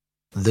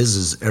This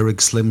is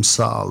Eric Slim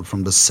Sal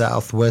from the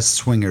Southwest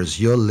Swingers.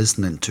 You're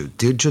listening to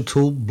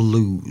Digital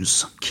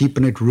Blues,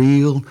 keeping it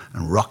real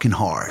and rocking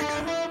hard.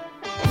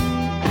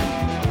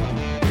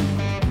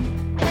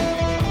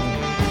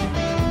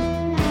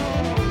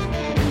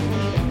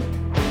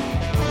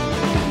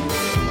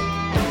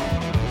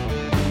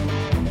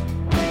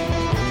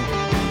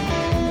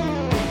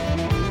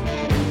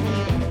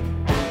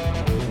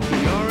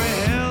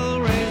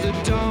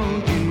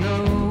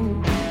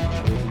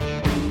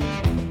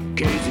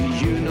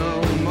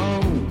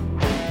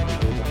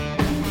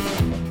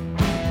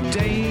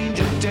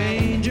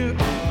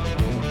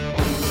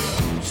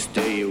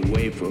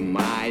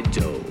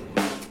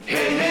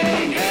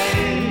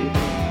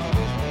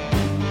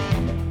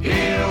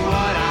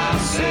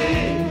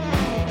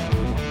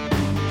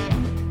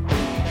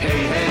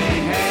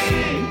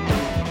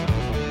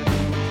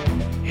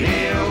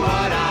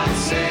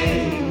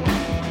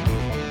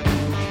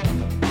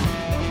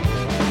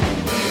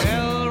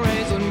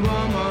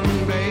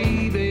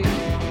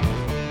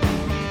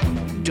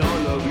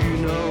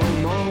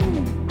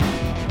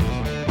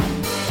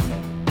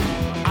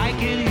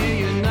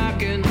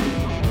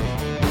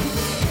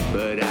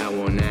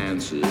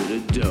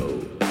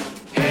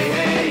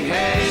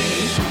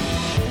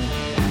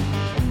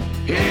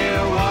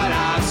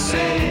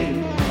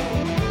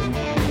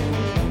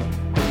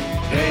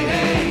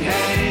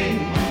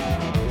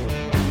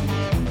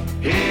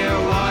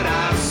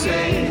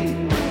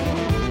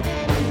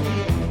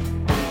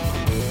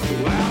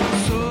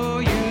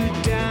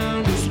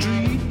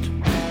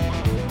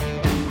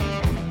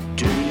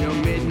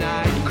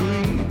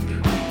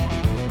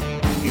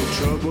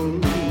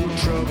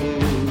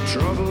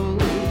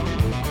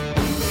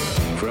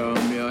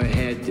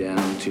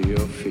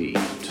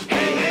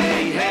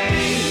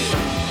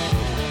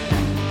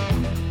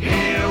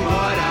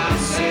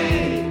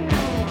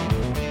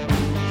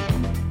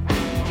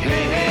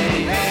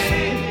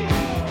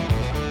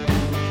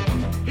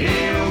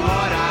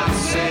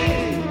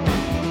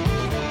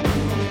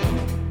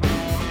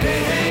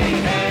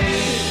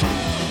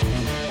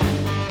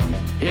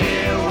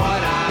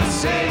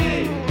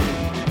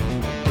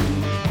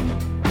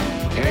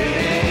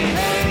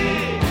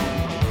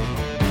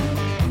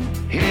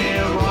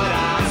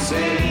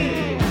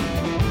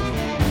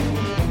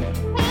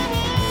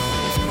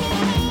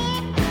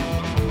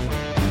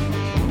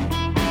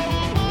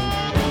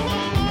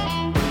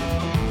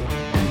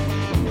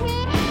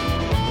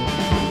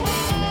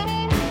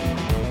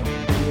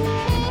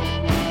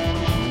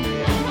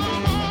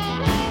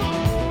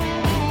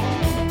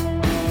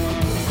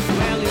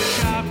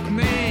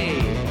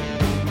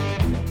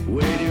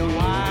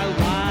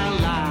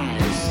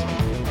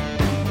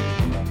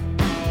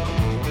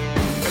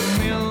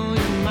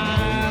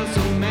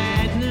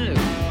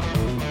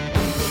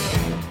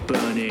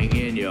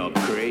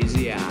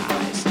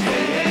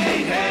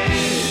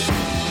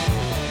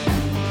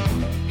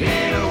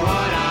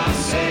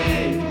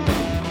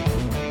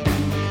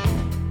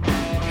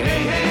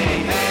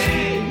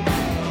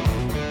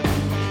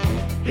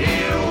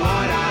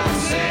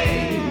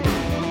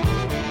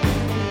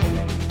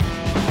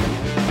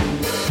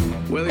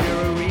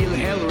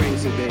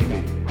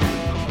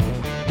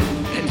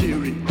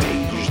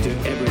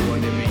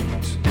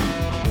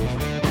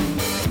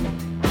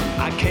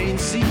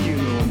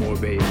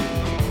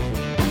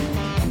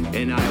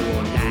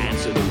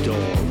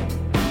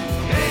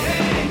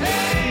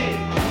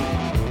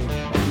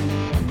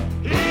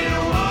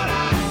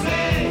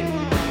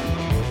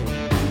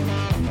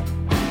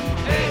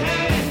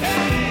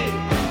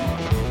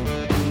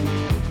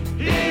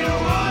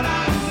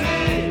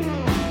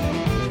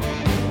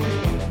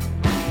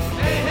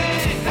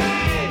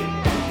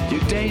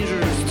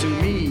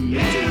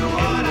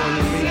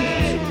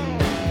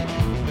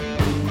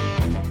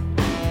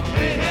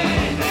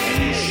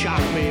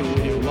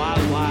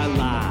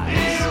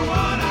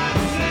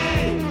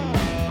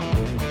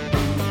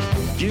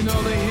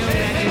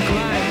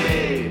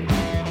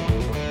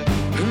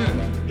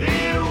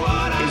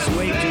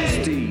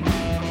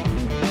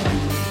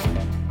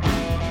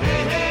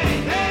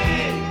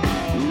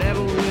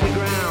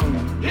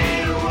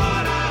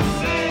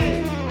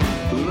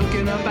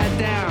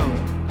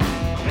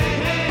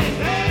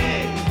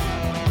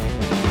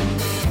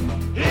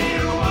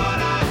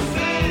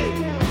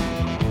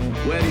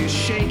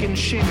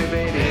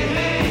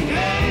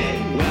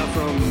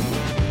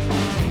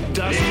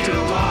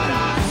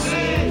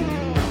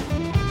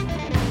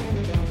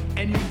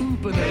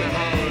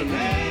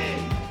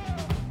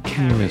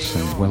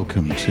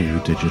 Welcome to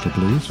Digital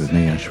Blues with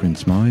me, Ashwin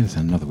Smythe.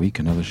 Another week,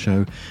 another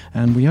show.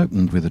 And we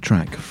opened with a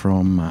track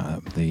from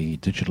the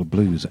Digital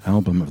Blues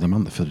album of the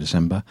month for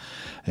December.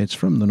 It's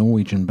from the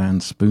Norwegian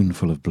band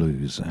Spoonful of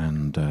Blues,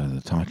 and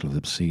the title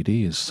of the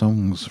CD is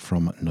Songs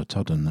from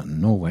Notodden,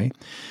 Norway,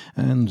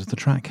 and the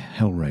track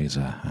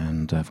Hellraiser.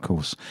 And of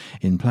course,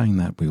 in playing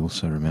that, we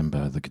also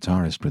remember the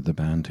guitarist with the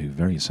band who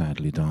very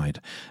sadly died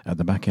at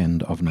the back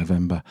end of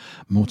November,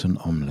 Morten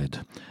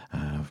Omlid,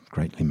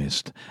 greatly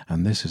missed.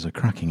 And this is a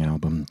crack cracking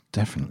album,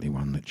 definitely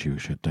one that you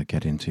should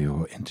get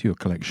into your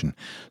collection.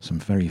 Some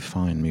very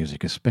fine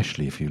music,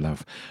 especially if you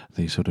love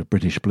the sort of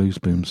British blues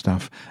boom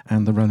stuff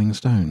and the Rolling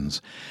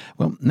Stones.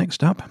 Well,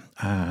 next up,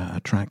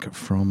 a track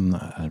from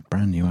a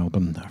brand new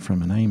album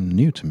from a name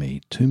new to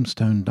me,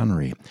 Tombstone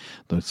Dunnery.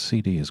 The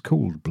CD is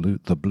called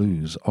The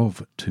Blues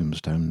of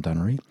Tombstone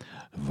Dunnery,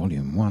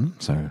 Volume 1,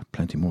 so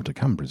plenty more to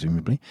come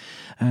presumably.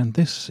 And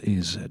this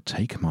is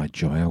Take My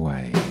Joy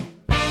Away.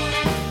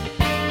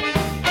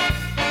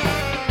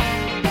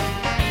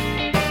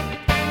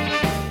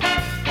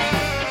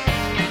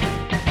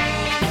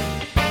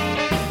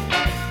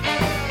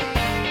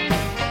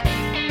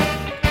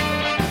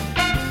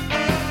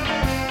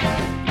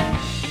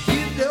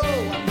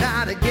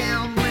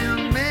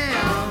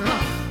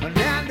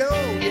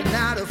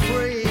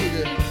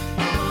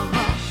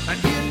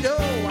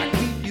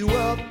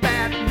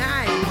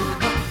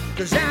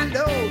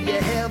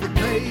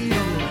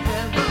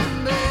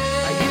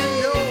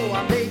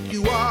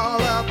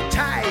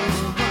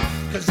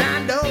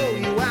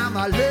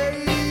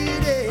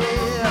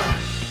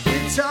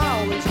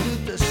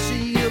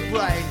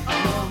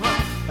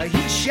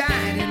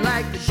 Shining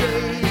like the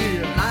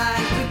shade,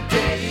 like the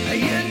day.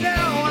 You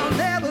know I'll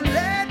never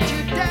let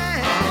you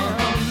down,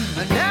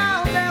 and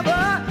I'll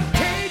never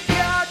take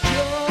your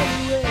joy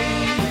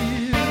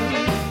away.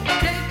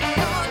 Take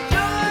your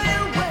joy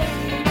away.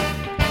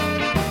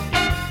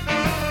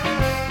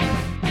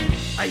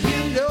 You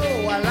know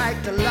I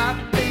like to lock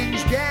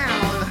things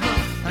down,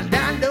 and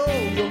I know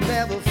you'll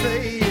never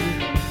fade.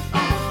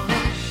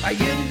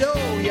 You know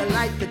you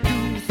like to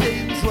do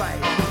things right,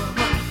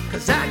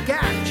 'cause I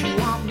got you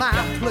on my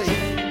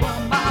plate.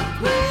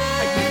 You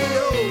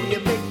know you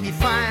make me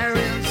fire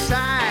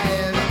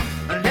inside,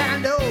 and I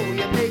know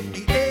you make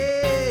me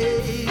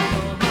ache.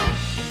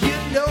 You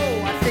know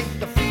I think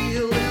the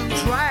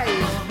feeling's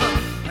right,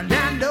 and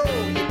I know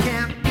you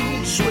can't be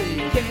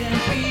swayed.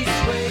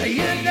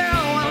 You know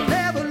I'll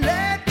never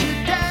let you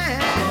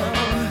down,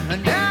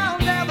 and I'll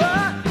never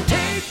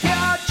take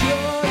your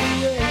joy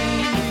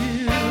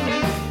away.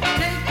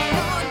 Take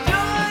your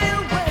joy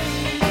away.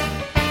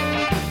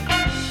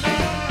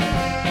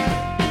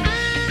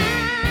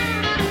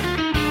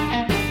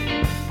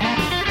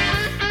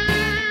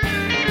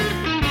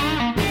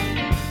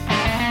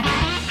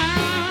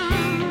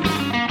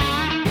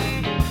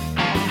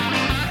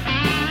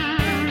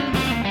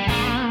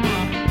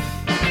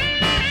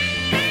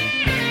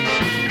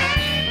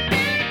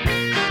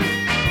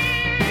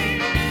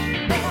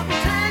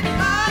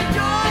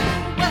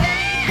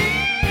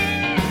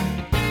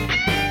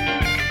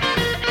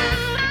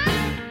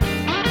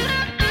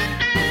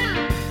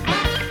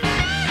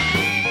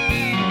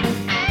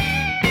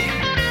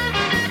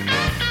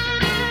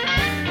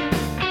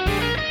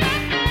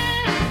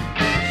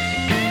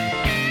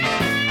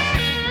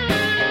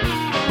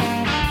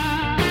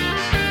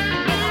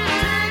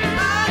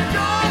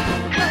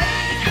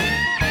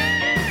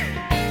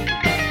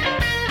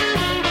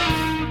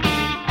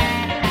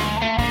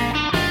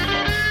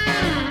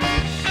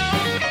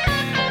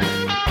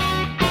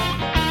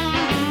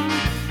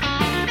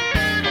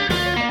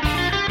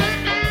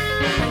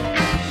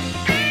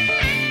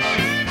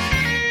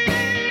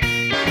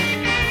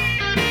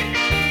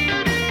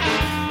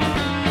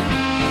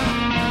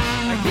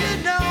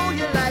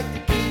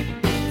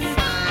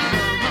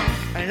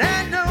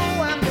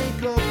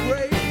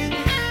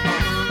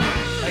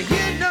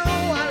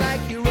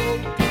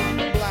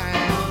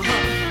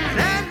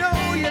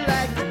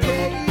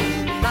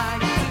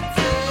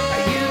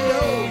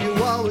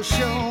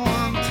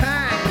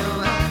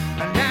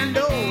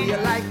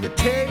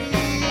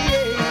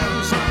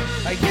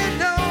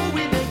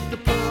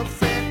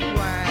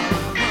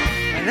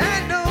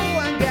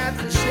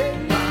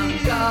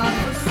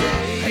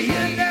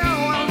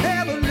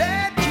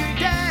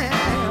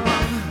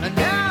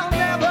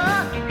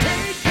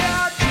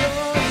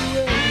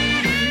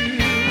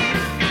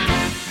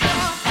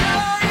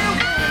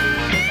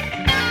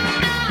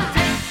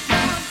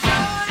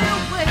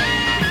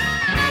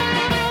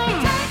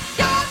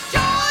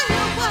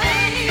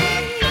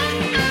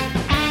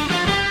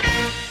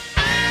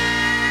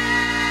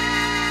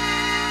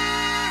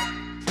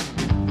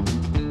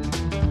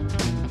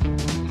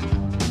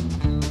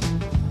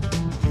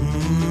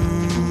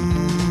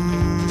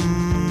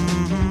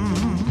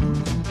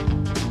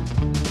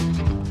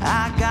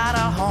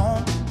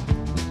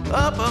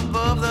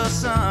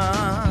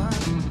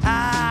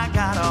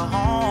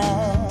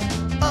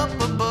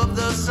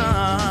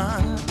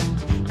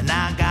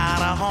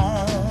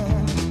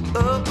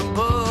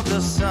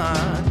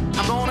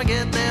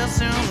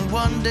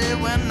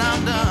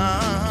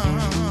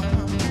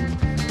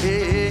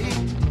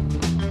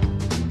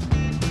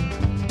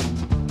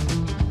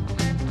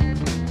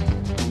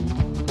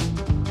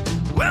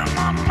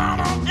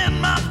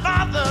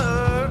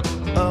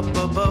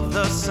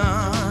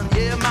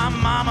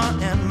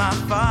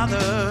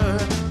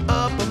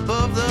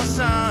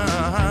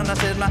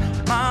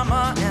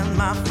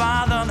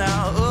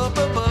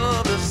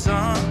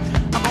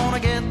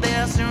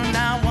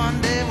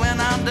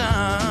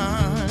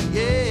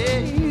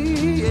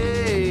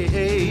 Yeah.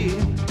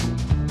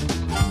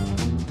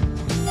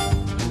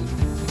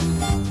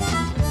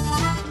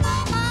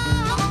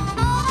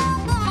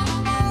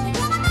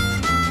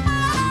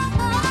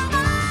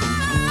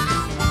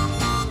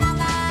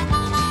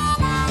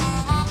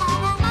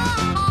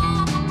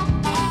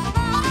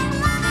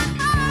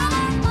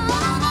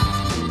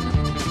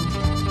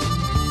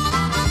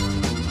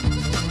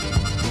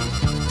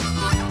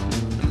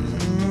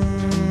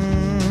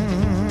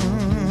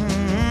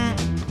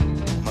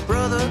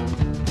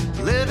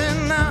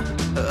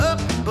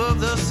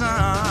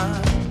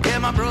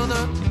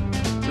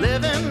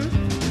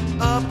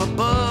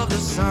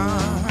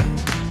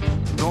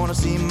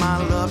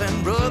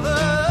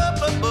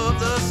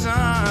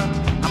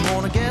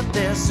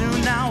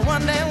 soon now,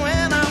 one day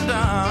when I'm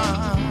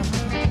done.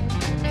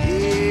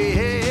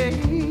 Yeah,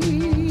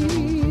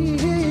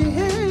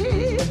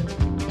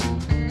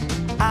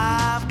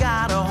 I've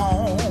got a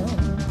home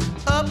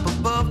up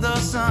above the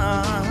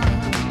sun.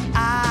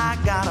 I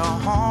got a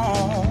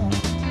home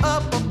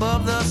up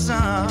above the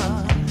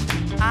sun.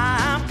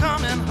 I'm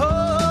coming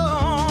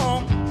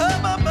home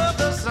up above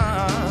the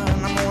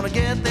sun. I'm gonna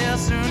get there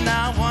soon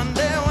now, one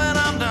day when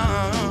I'm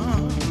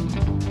done.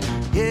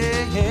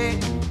 Yeah, yeah,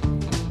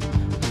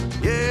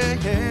 yeah,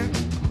 yeah.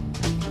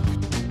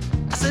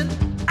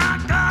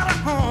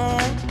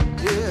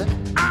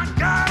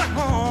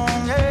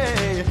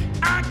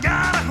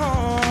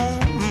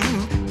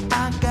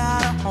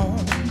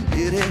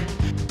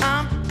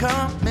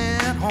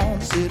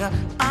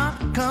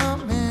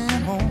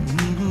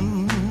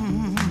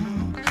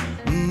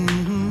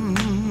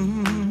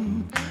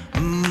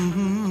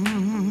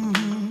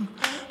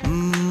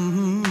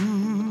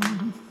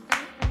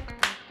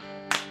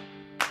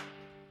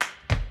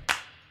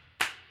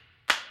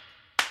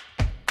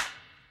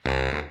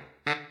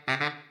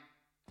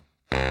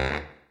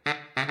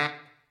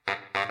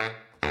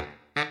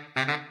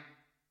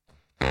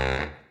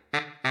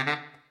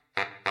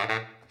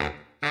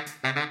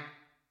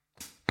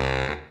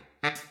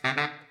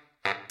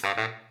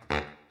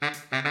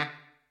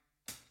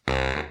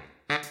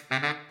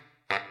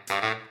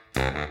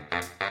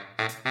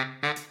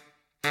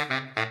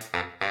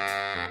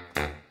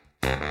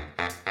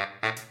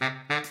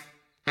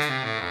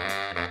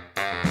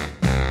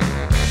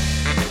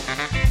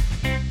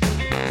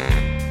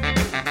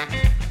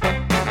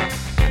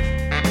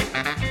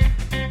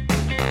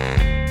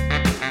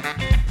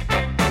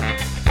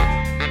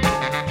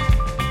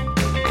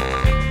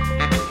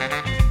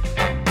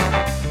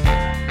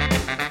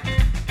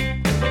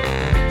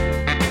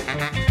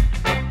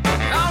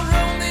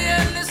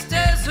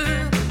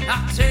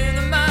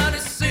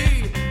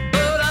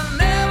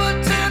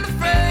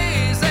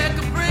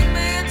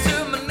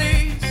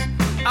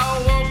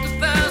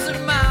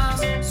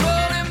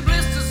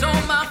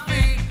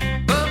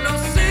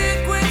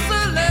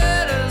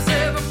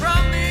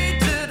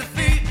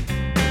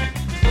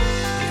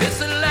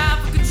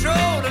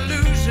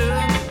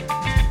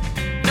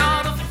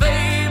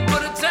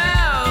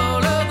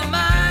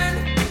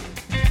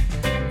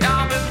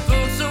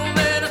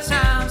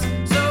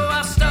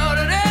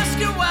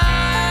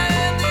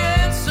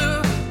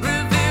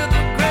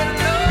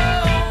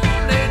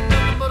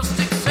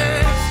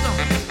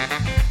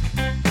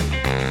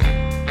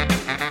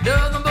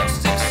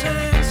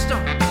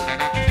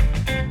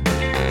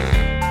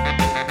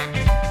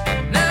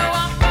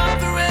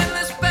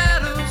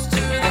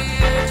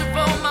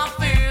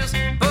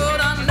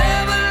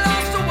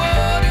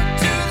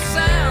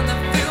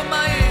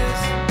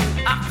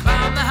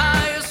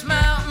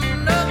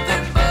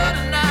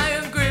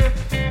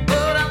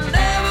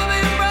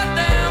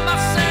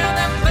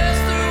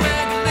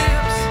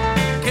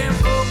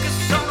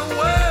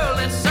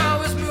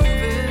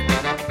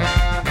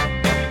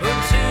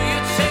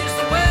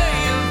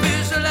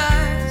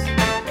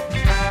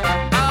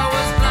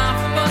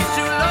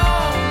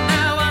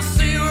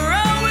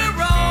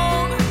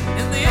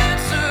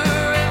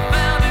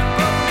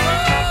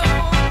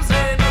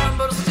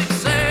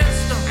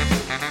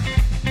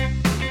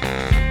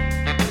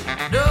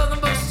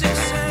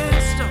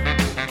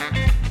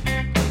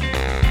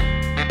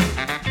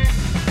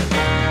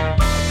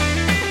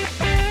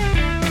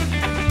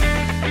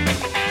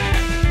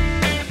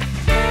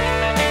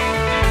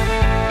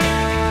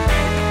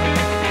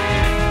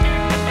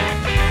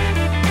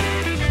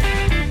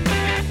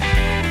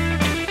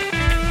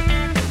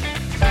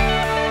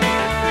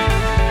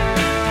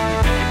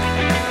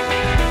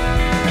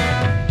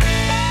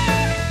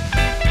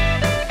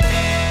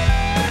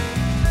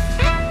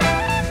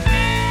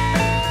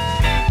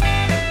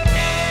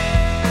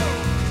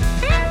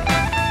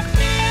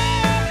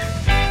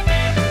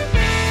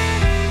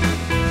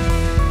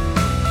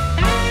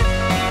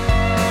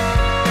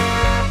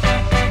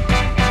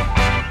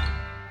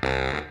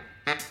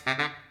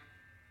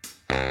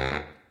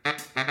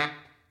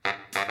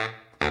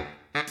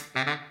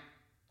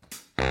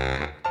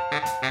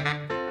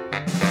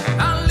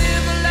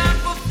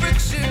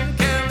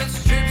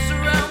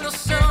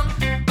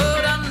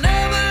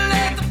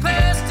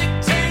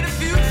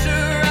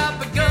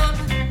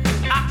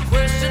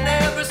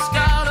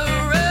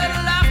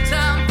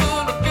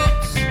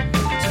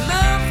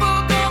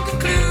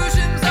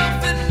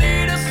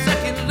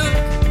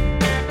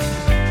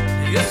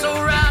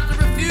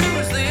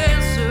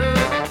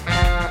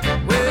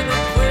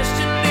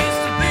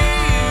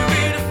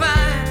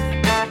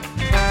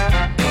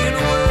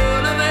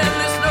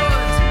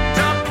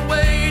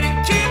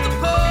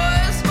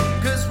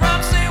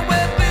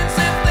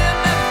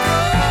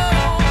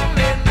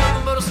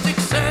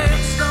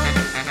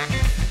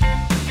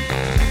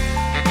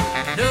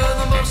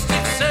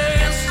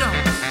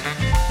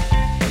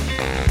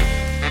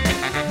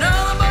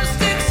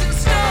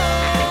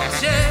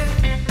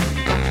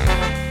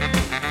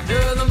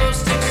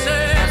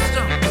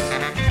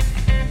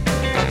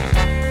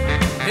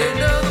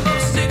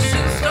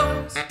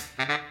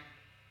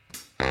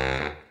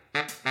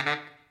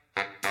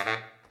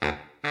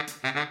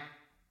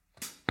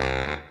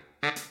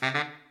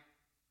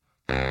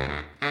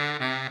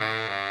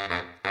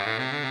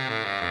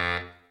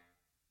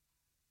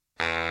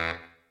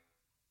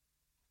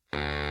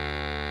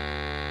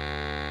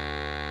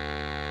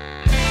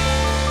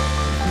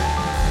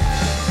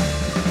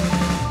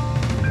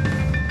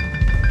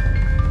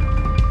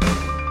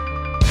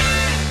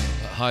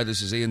 Hi,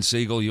 this is Ian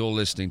Siegel. You're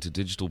listening to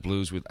Digital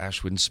Blues with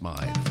Ashwin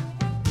Smythe.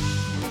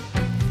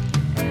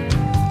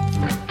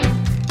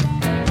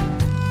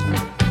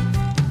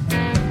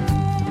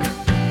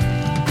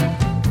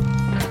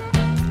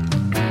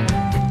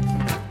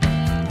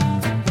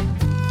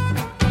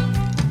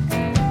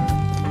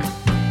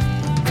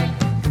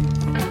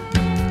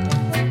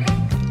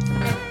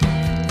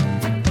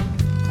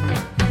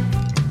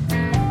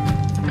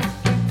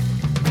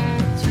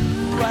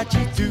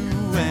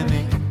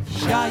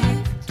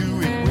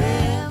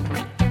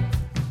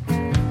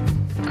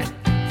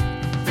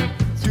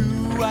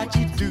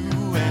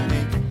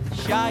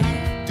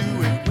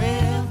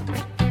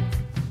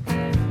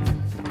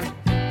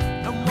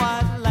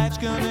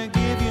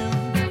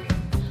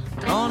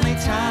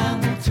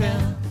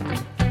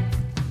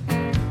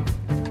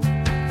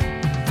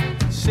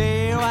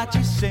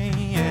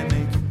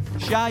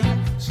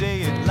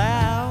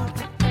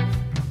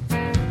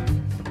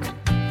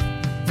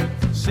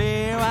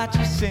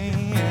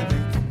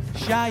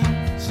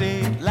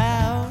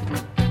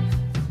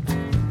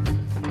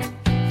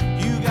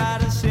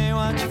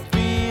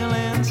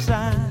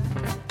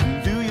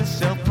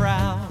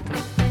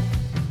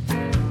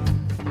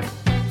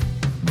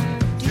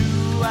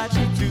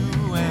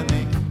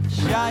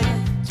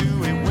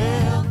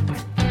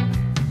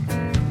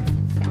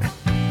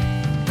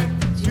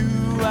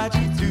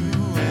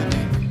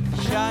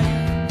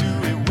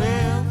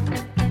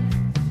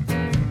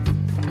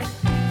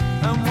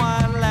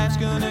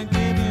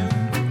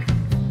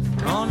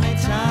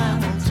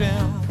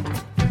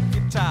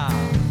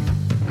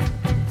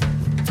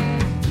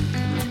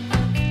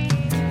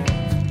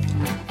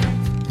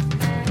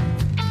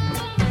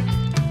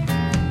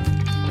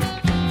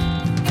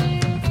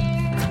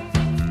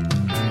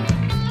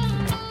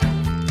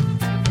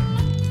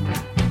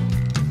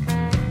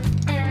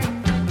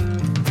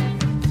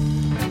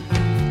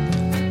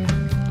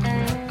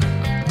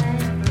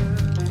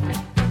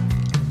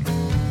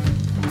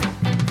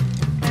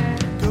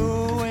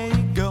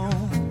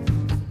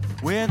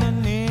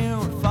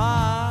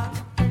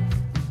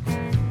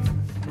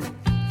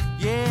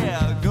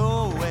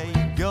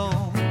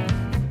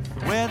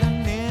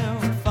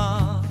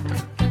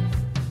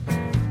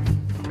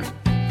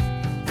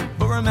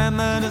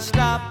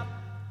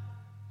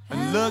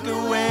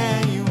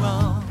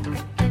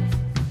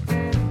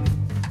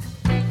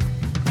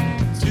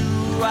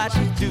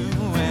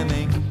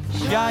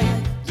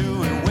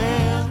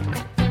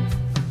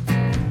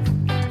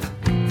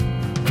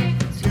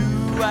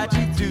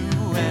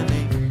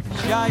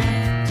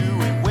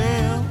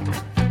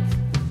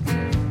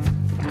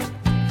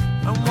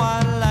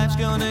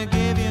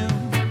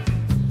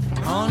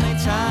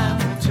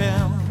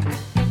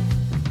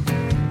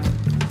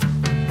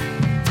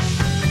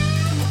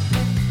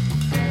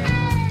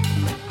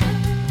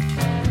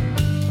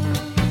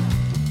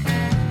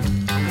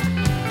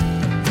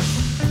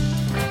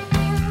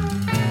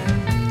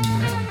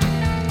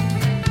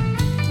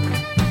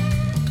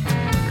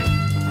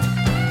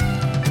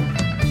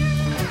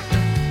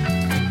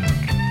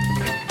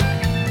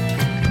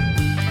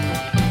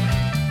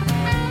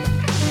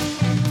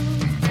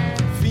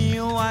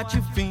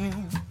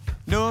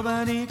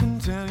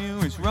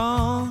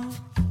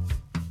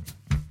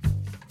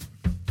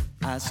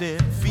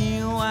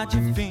 Feel what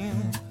you feel,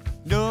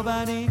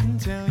 nobody can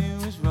tell you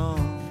it's wrong.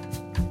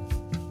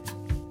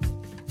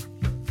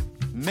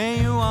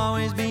 May you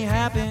always be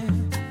happy,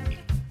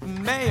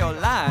 may your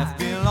life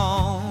be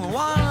long.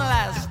 One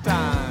last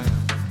time.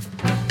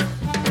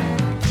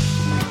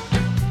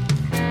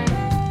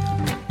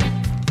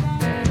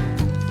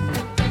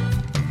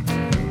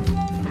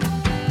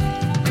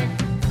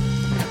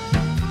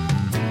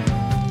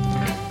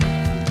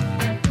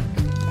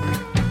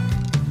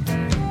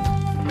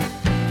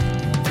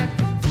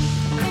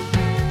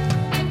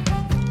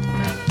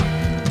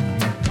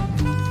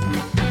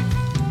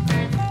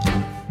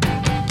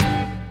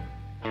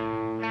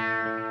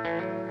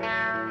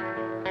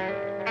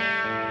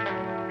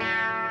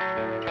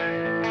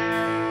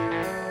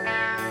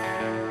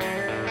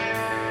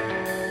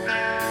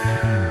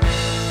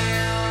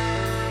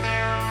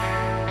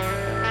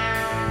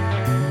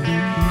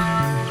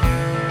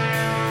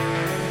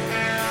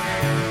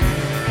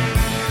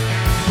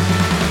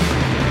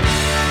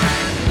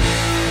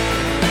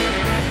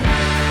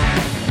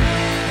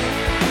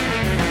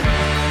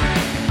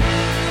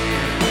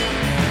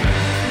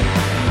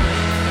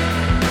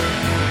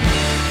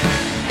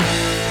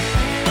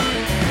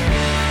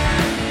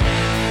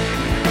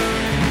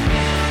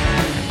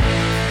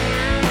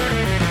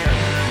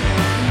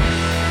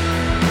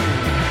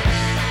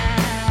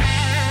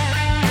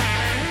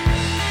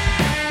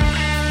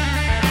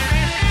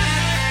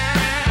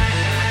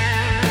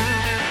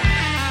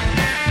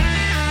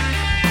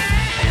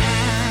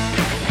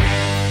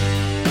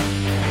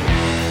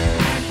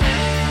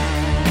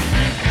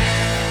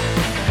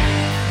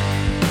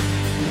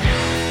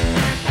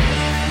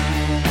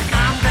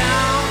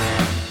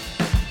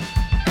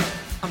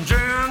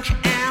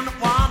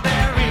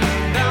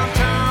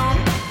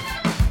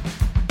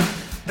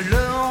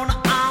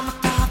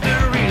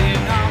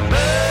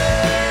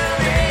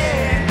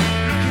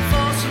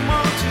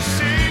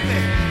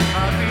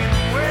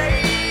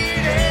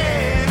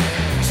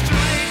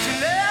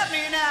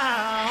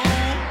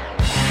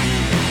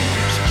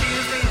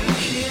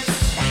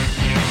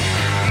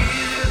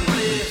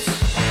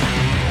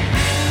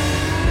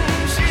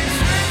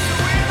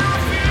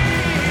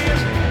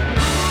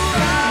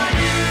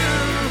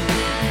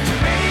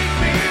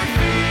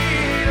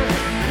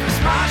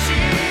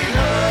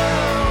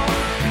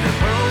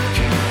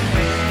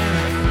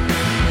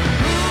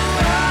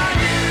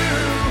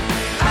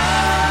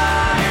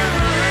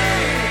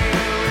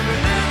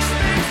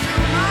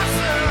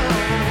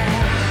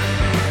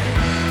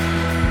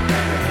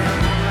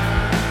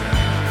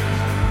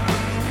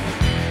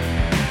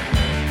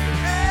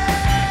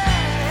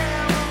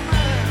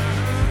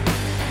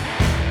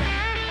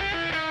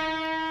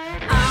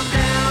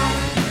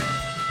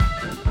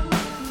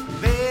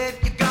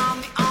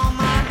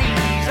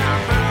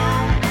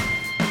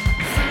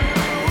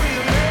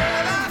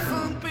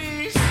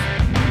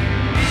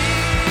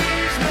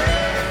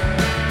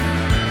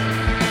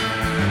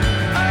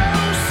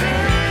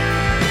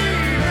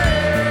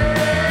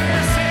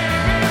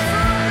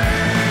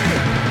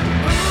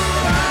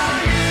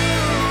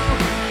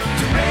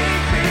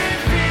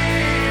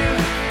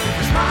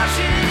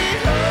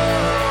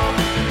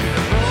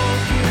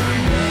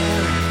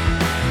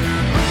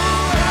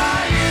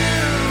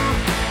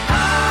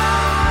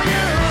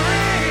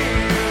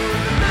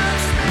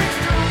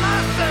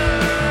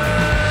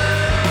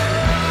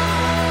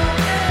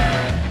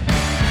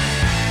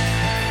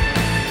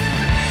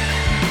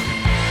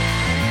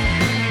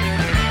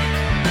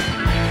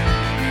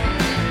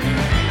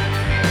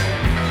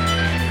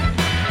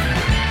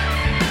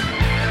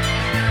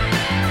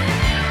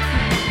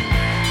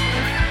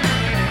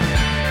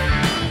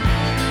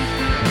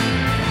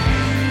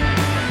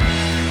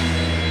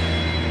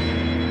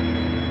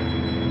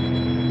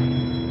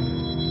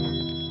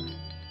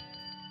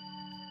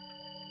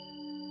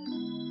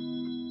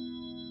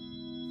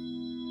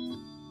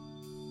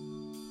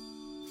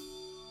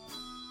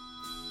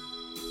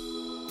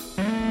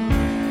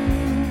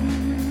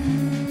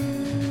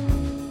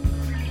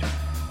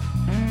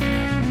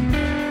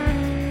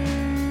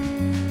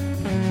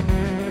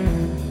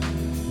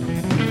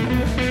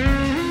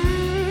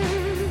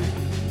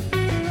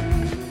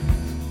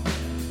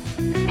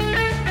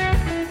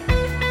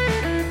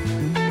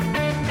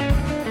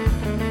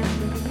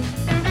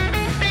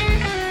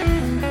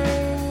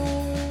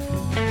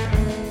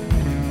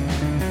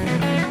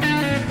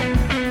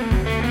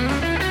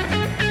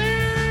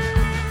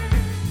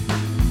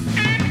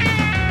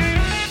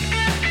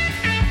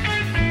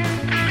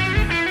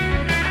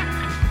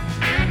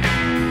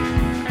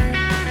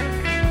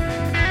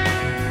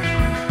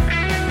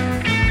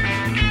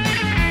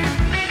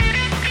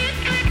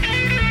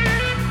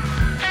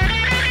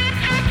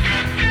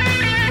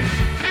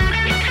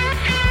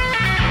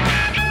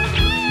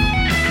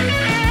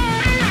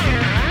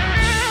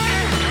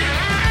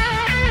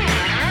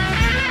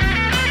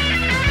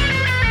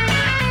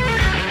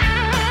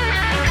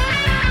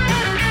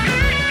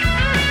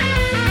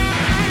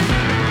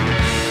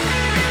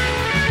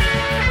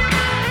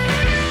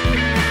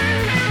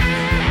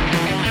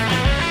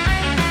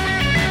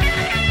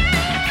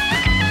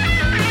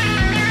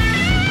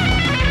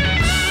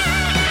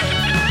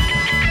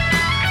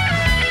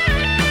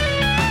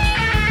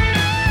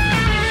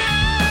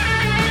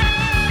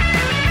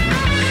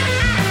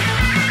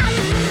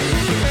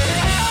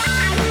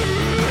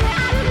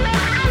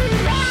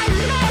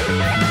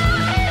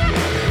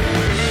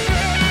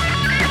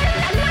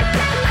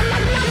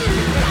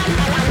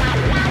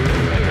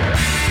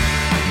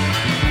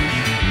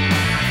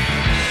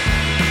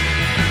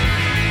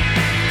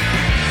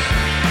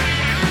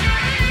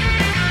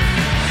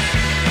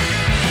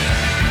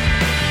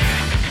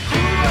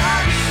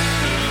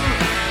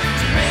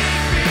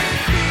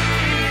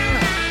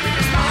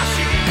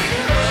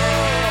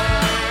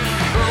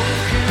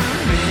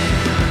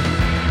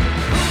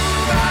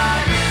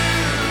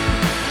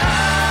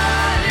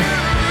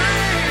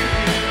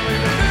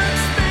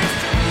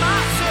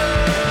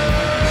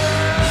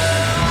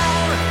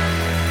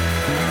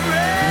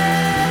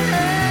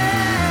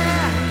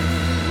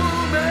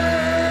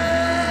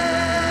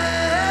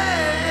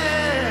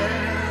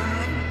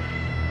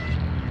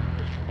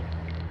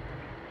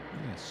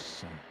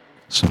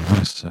 Some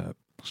nice,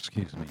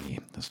 excuse me,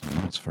 there's some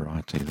nice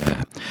variety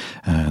there.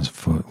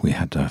 We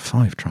had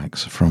 5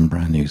 tracks from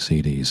brand new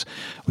CDs.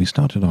 We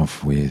started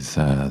off with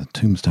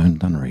Tombstone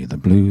Dunnery, The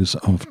Blues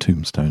of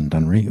Tombstone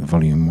Dunnery,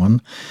 Volume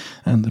 1,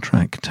 and the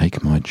track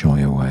Take My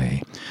Joy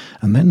Away.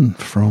 And then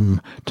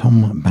from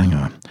Tom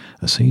Banger,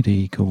 a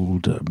CD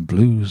called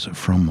Blues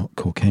from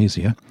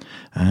Caucasia,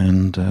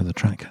 and the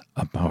track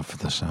Above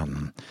the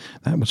Sun.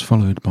 That was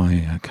followed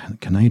by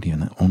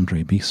Canadian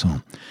Andre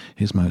Bisson,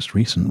 his most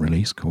recent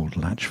release called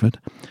Latchford,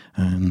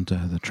 and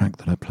the track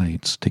that I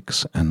played,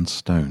 Sticks and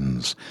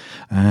Stones.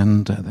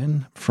 And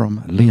then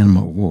from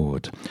Liam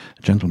Ward,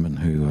 a gentleman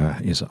who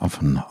is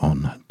often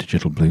on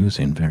Digital Blues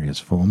in various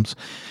forms,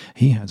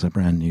 he has a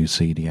brand new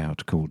CD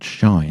out called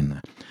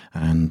Shine,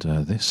 and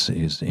this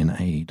is in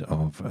aid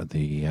of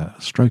the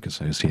Stroke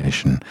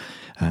Association,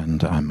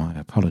 and my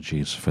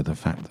apologies for the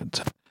fact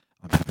that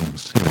I'm having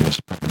serious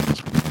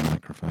problems with my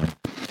microphone,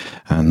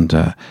 and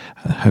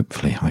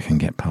hopefully I can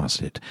get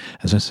past it.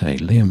 As I say,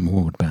 Liam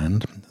Ward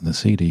Band, the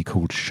CD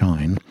called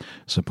Shine,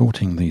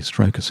 supporting the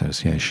Stroke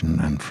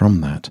Association, and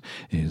from that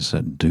is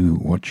Do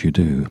What You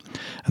Do.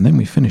 And then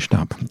we finished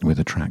up with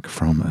a track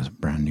from a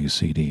brand new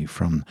CD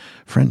from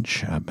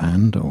French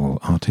band or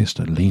artist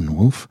Lean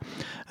Wolf,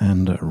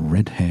 and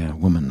Red Hair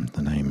Woman,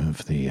 the name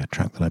of the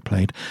track that I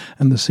played,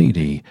 and the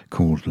CD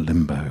called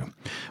Limbo.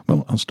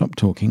 Well, I'll stop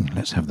talking,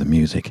 let's have the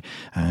music,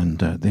 and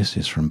this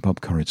is from Bob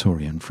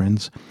Corritore and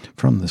Friends,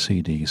 from the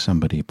CD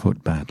Somebody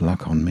Put Bad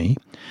Luck on Me,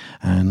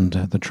 and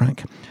the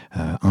track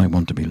I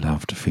Want to Be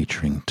Loved,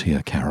 featuring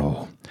Tia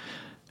Carroll.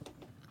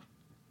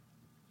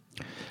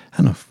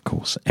 And of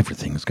course,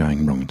 everything's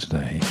going wrong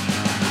today.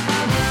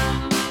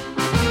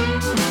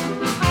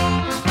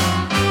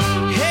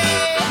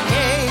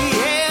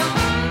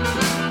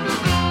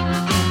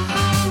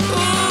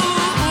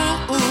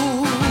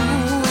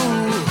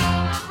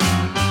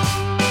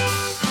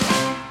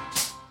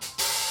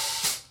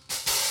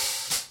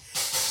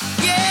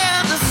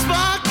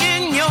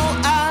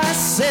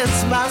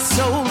 My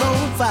soul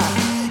on fire.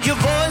 Your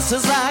voice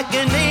is like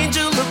an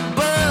angel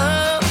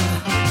above.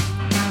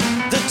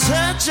 The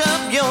touch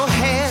of your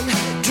hand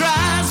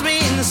drives me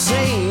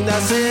insane. I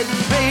said,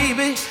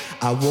 baby,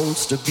 I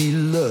wants to be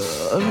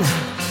loved.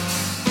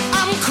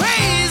 I'm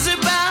crazy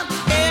about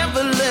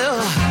every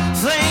little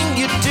thing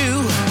you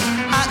do.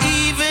 I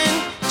even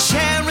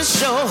cherish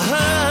your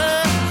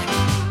hug.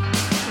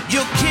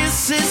 Your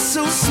kiss is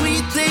so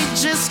sweet, they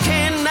just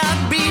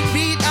cannot be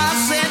beat. I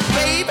said,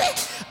 baby,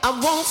 I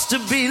wants to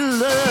be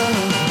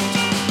loved.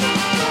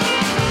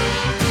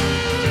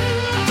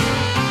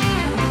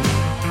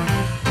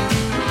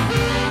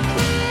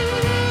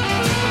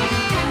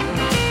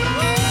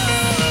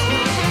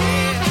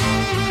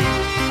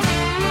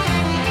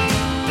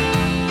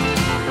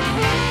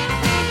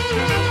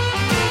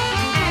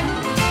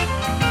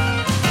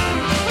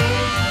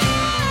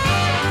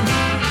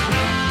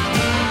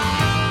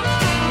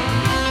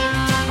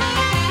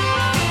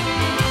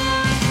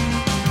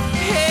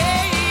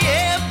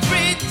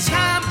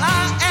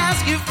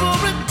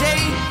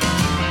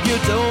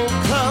 Don't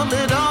come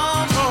at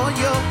all, or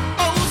you're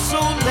oh so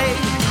late.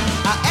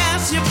 I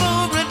asked you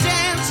for a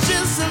dance,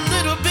 just a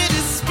little bit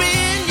of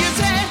spin. You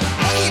said,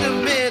 wait a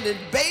minute,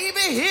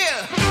 baby,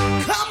 here,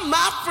 come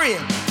my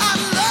friend. I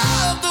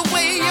love the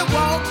way you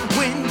walk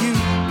when you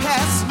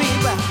pass me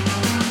by.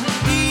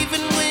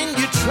 Even when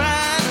you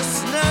try to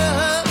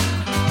snub,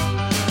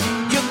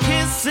 your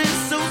kiss is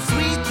so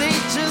sweet, they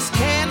just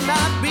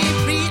cannot be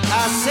beat.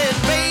 I said,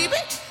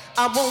 baby,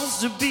 I want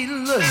to be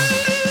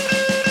loved.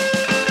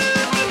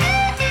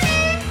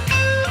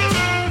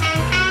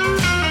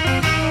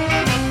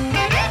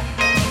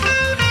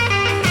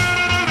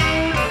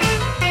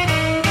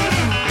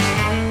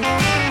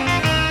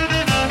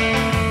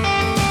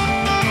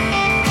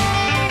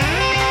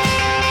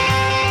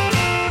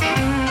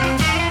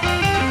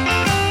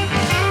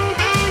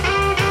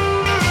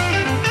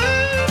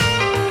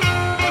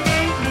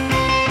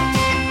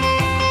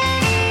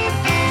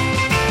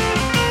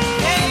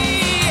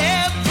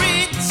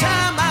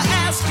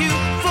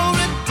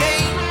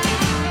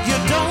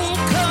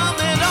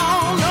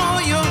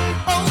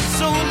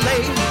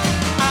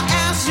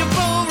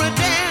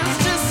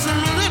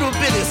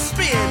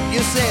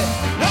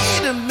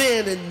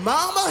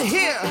 Mama,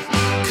 here,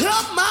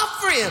 come my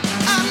friend.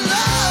 I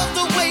love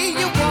the way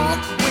you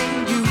walk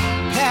when you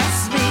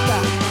pass me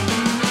by.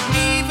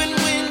 Even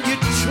when you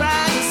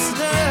try to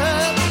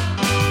snub,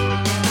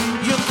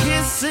 your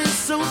kiss is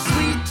so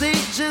sweet, they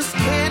just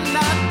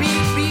cannot be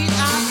beat. I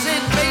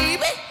said,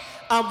 baby,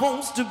 I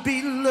wants to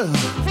be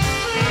loved.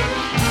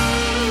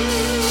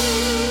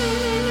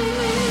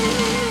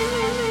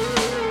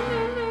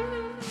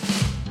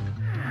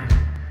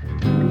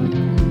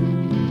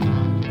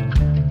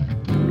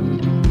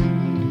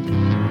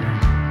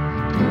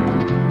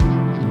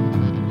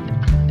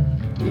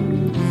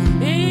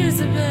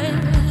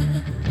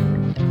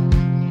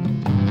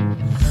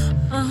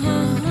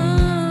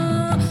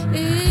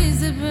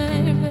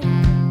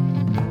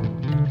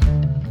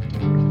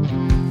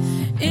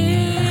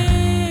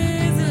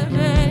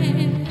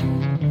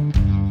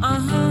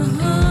 Uh-huh.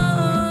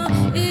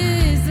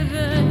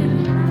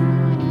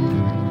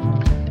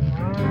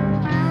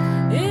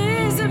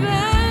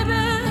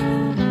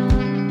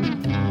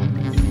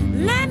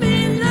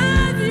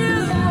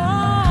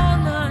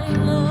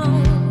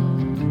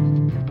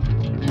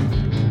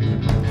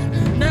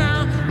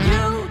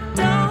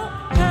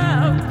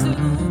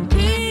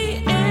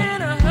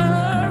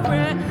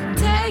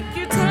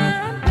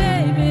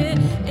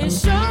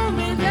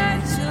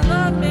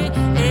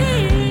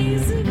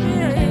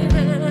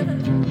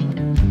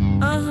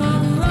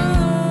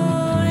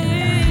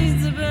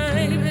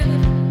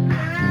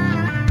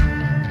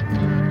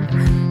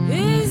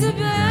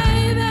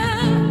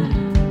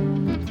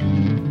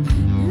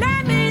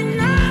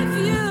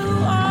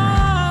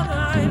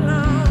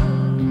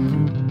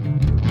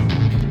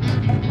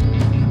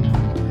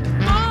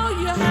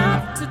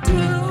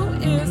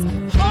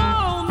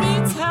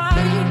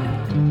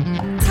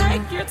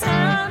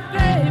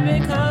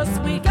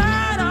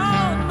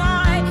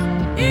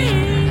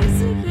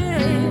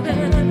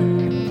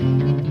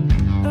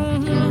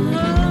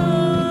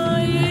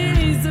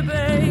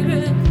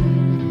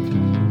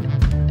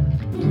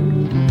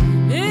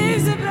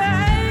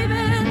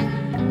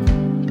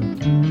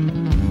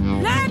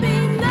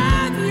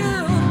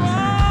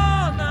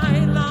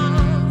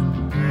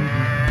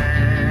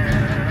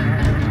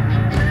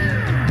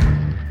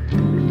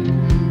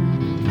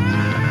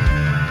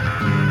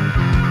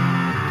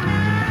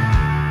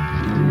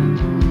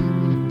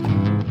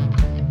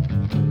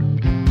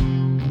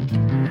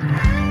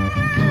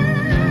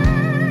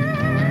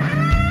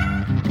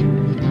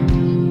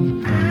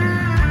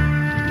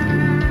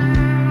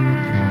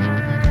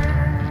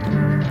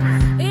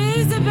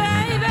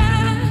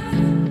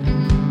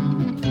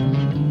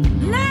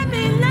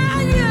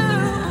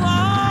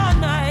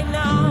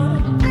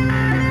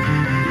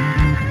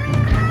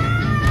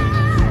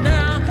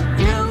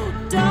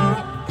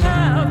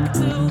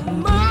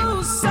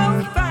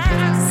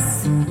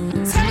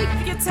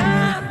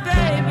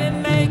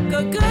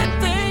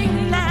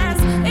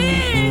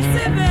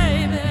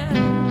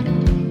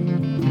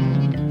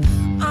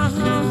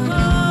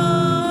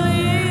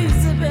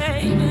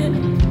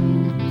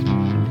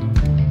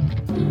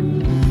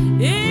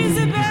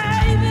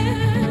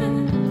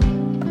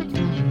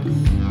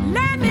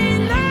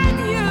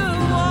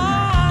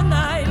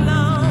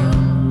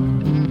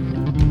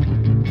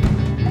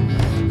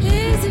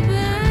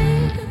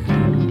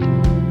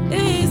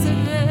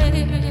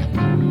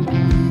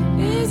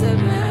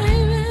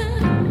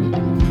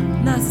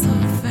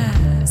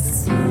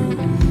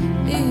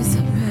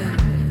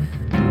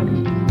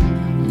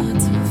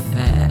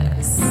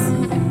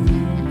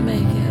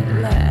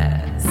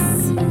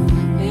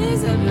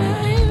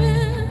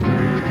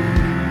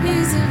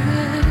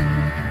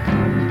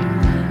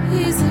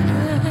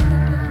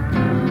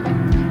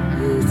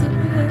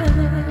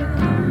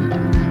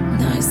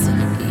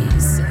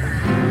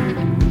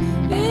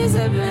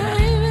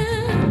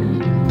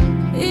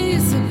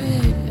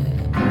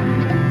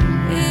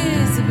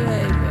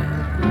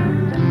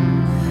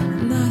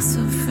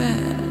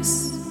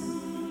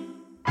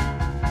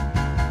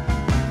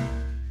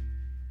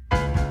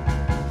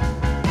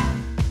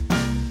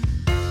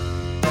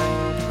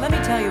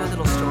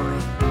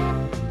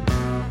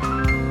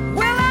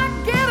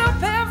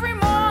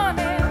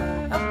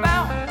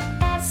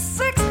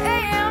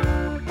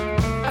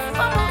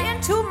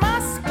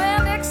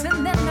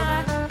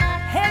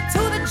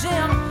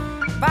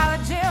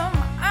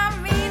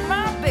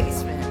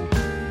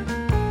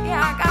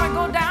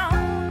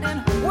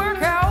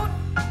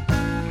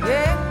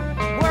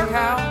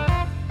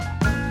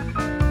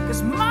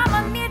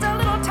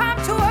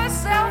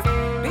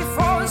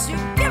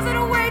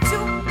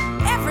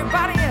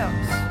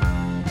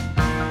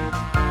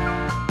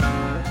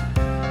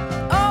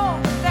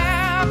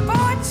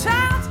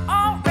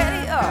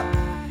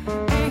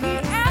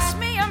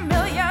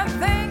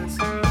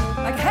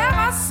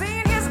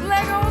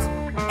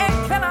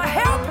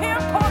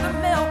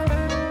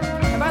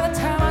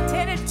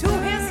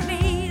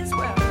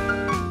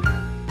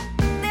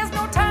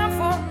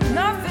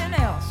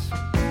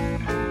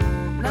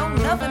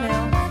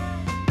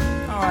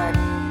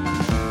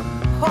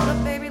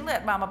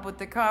 Mama put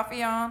the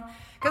coffee on,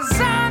 'cause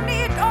I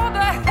need all the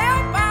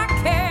help I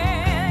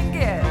can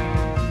get.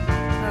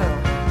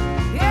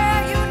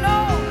 Yeah, you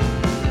know,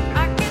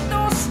 I get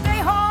those stay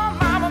home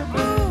mama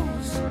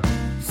blues.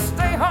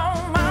 Stay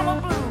home mama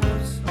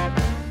blues.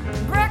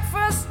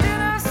 Breakfast,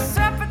 dinner,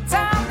 supper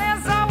time,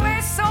 there's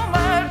always so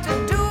much to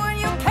do, and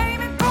you can't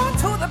even go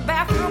to the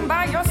bathroom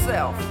by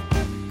yourself,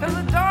 'cause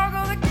the dog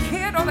or the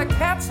kid or the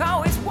cat's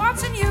always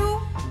watching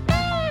you.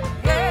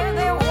 Yeah,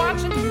 they're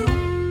watching you.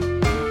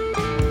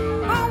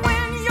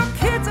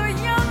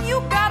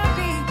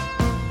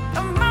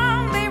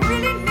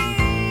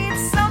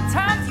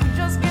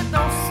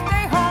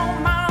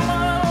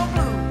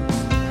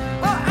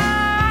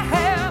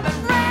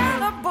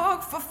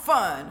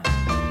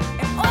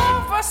 In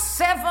over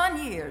 7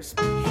 years,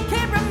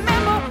 can't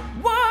remember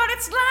what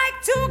it's like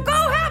to go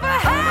have a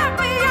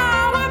happy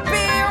hour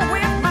beer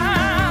with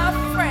my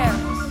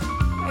friends.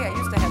 Hey, I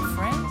used to have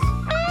friends.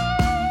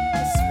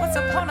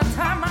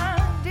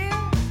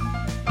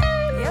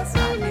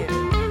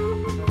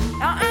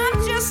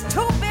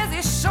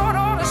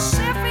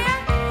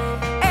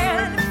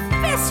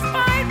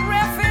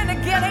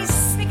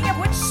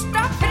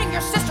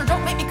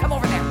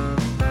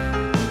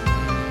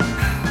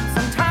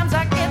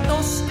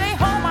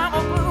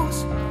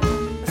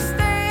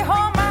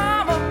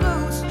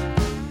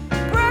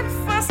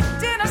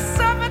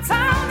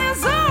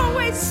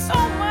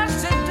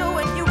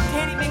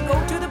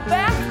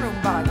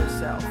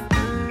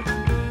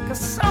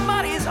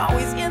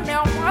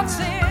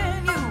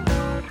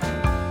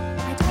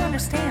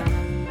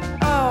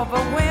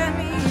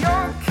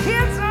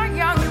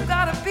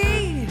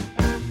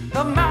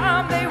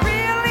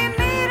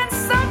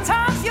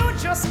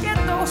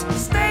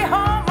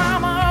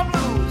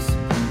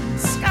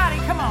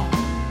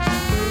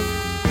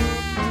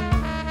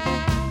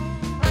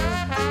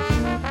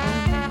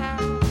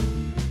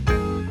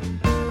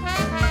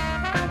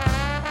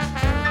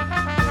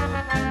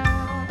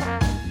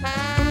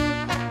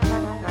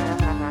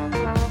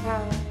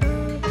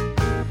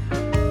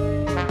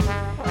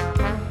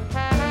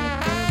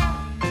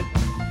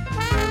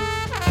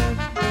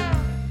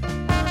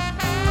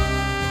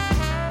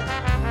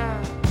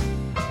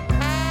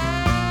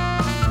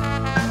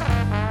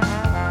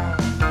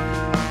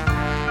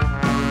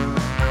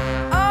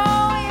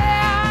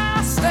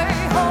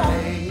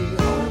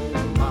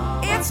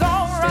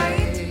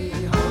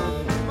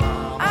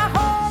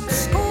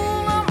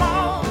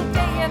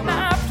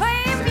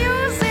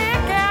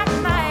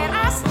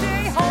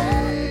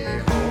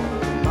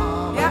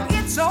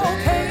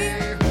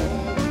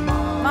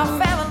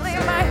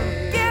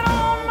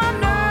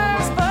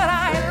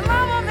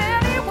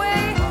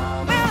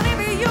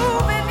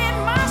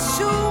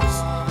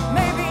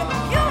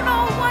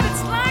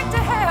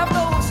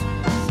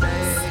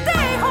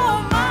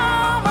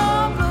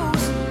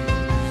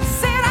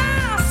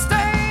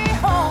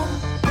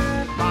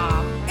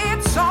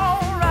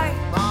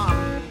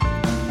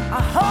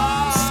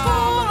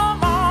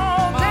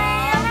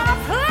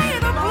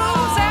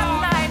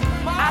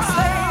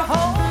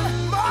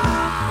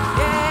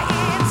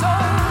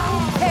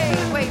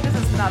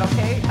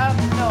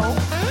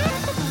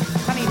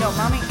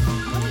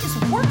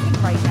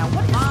 right now.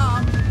 What is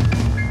Mom!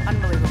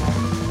 unbelievable?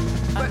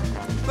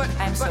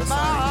 I'm so but sorry.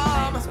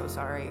 Mom! I'm so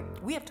sorry.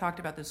 We have talked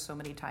about this so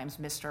many times,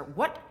 mister.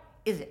 What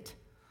is it?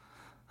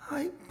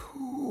 I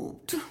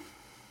pooped.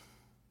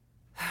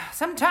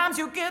 Sometimes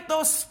you get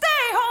those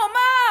stay-home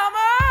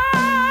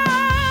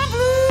mama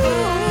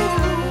blues.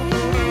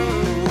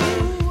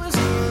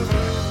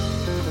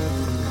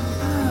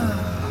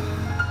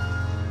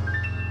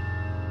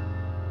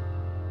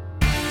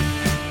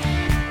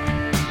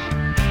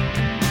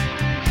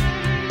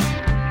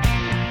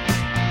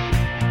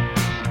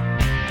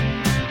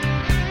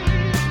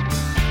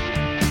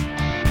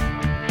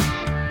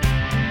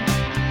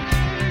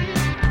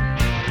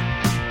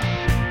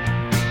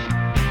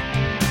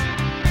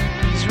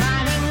 He's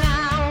riding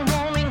now,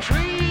 roaming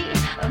free,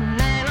 a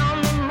man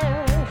on the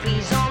move.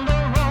 He's on the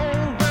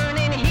road,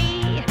 burning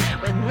heat,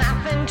 with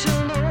nothing to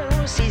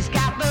lose. He's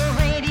got the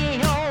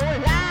radio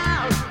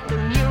loud, the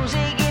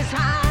music is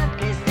hot,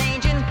 his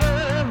engine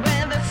purr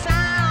with the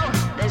sound.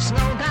 There's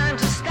no time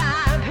to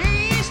stop.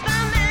 He's the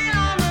man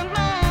on the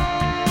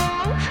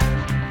move.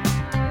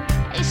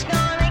 He's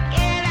gonna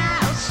get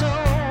out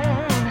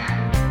soon.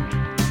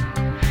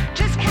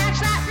 Just catch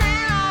that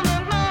man on the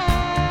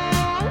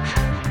move.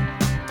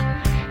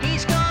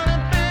 He's gonna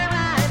burn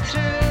right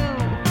through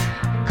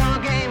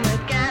cocaine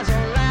with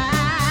gasoline.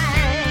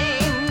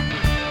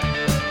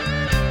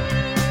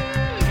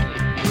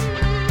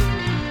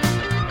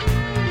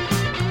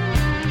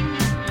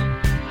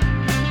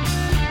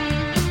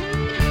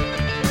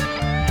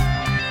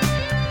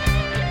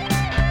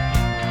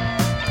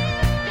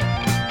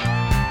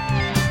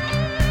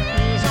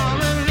 He's on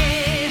the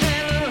mid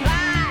and the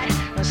ride,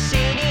 the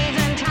cities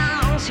and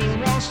towns. He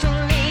wants to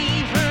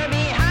leave her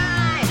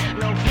behind.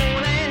 No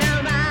fooling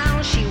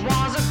around. She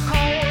was a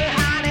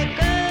cold-hearted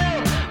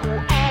girl who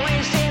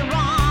always did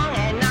wrong,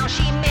 and now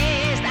she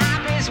missed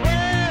out his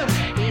world.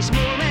 He's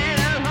moving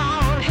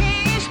along.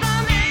 He's the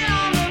man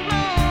on the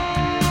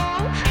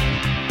move.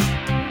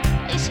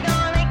 He's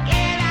gonna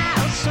get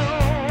out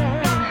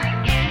soon.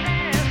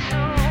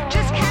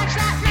 Just catch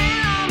that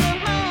man on the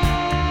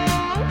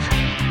move.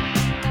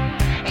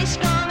 He's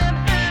gonna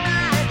burn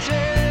right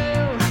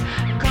through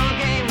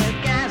cocaine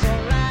with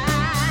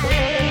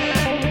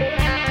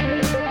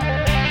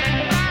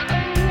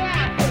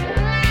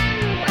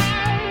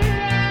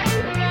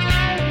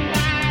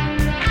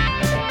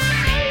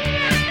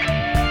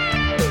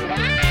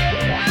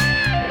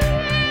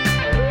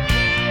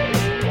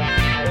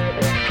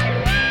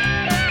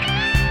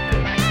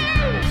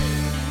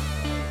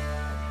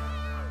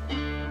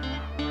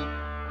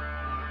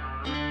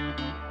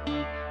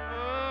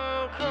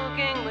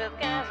cooking with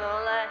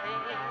gasoline.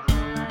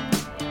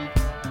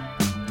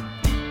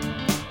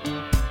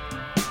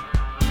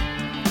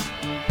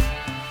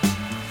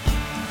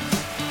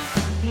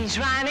 He's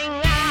riding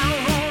now,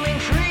 roaming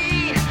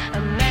free, a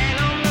man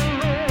on the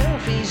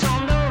move. He's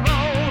on the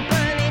road,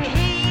 burning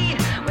heat,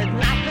 with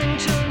nothing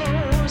to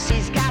lose.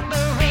 He's got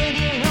the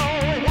radio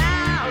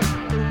loud,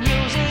 the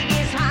music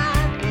is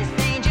hot, his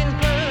engine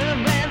purr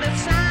with the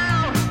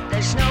sound.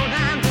 There's no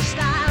time to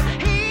stop.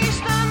 He's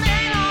the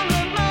man on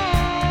the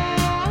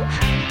move.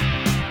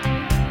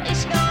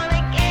 He's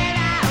gonna get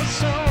out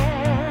soon.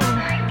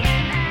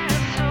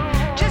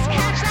 Just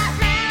catch that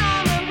man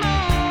on the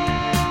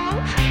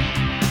move.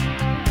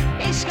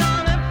 He's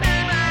gonna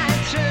burn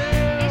right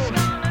through.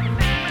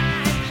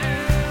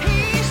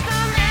 He's the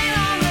man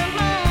on the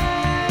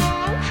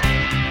move.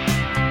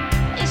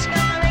 He's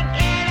gonna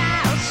get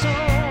out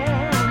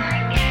soon.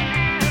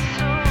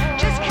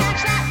 Just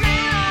catch that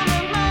man on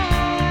the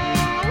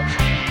move.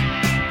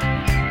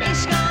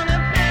 He's gonna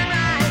burn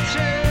right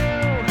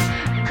through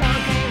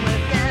cocaine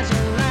with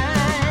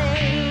gasoline.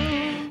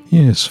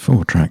 Yes,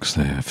 4 tracks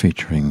there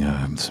featuring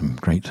some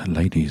great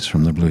ladies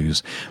from the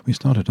blues. We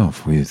started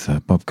off with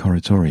Bob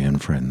Corritore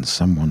and Friends,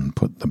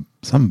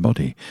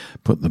 Somebody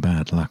Put the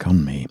Bad Luck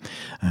on Me,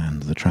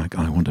 and the track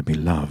I Want to Be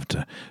Loved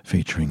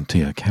featuring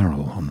Tia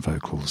Carroll on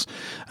vocals.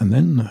 And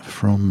then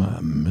from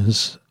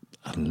Ms.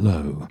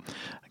 Lowe,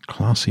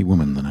 Classy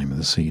Woman, the name of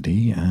the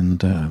CD,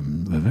 and a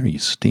very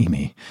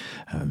steamy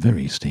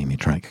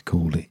track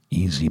called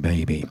Easy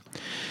Baby.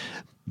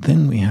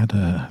 Then we had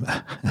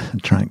a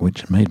track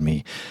which made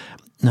me,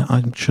 now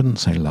I shouldn't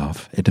say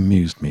laugh, it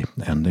amused me,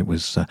 and it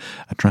was a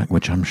track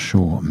which I'm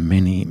sure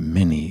many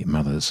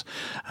mothers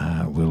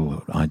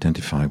will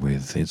identify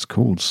with. It's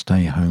called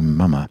Stay Home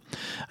Mama,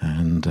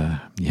 and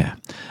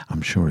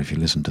I'm sure if you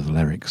listened to the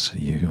lyrics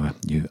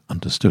you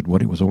understood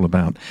what it was all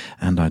about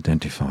and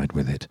identified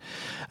with it.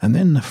 And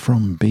then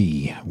from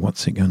B,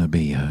 What's It Gonna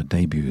Be, her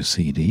debut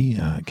CD,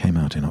 came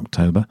out in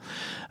October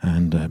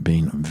and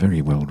been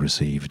very well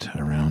received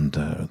around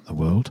the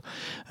world.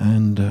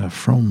 And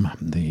from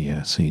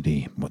the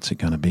CD What's It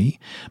Gonna Be,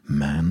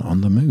 Man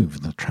on the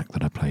Move, the track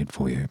that I played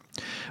for you.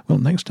 Well,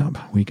 next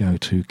up we go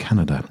to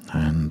Canada,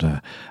 and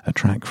a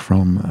track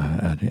from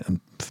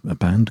a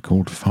band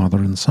called Father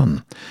and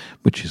Son,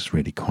 which is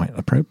really quite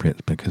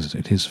appropriate because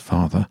it is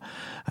father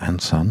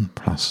and son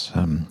plus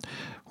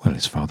Well,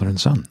 it's father and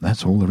son.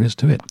 That's all there is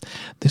to it.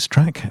 This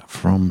track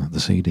from the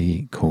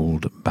CD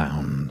called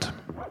Bound.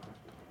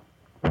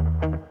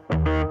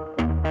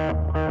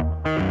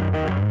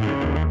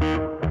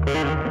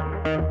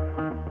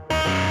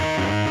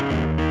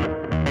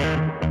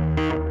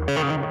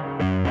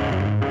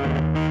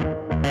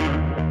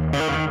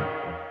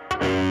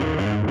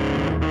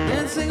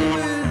 Dancing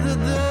with the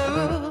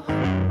devil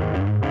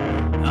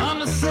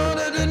on a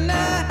Saturday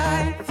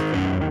night,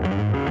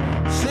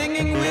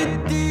 singing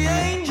with the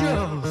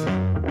angels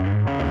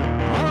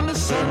on a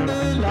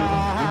Sunday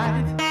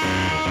light.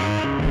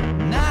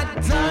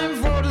 Nighttime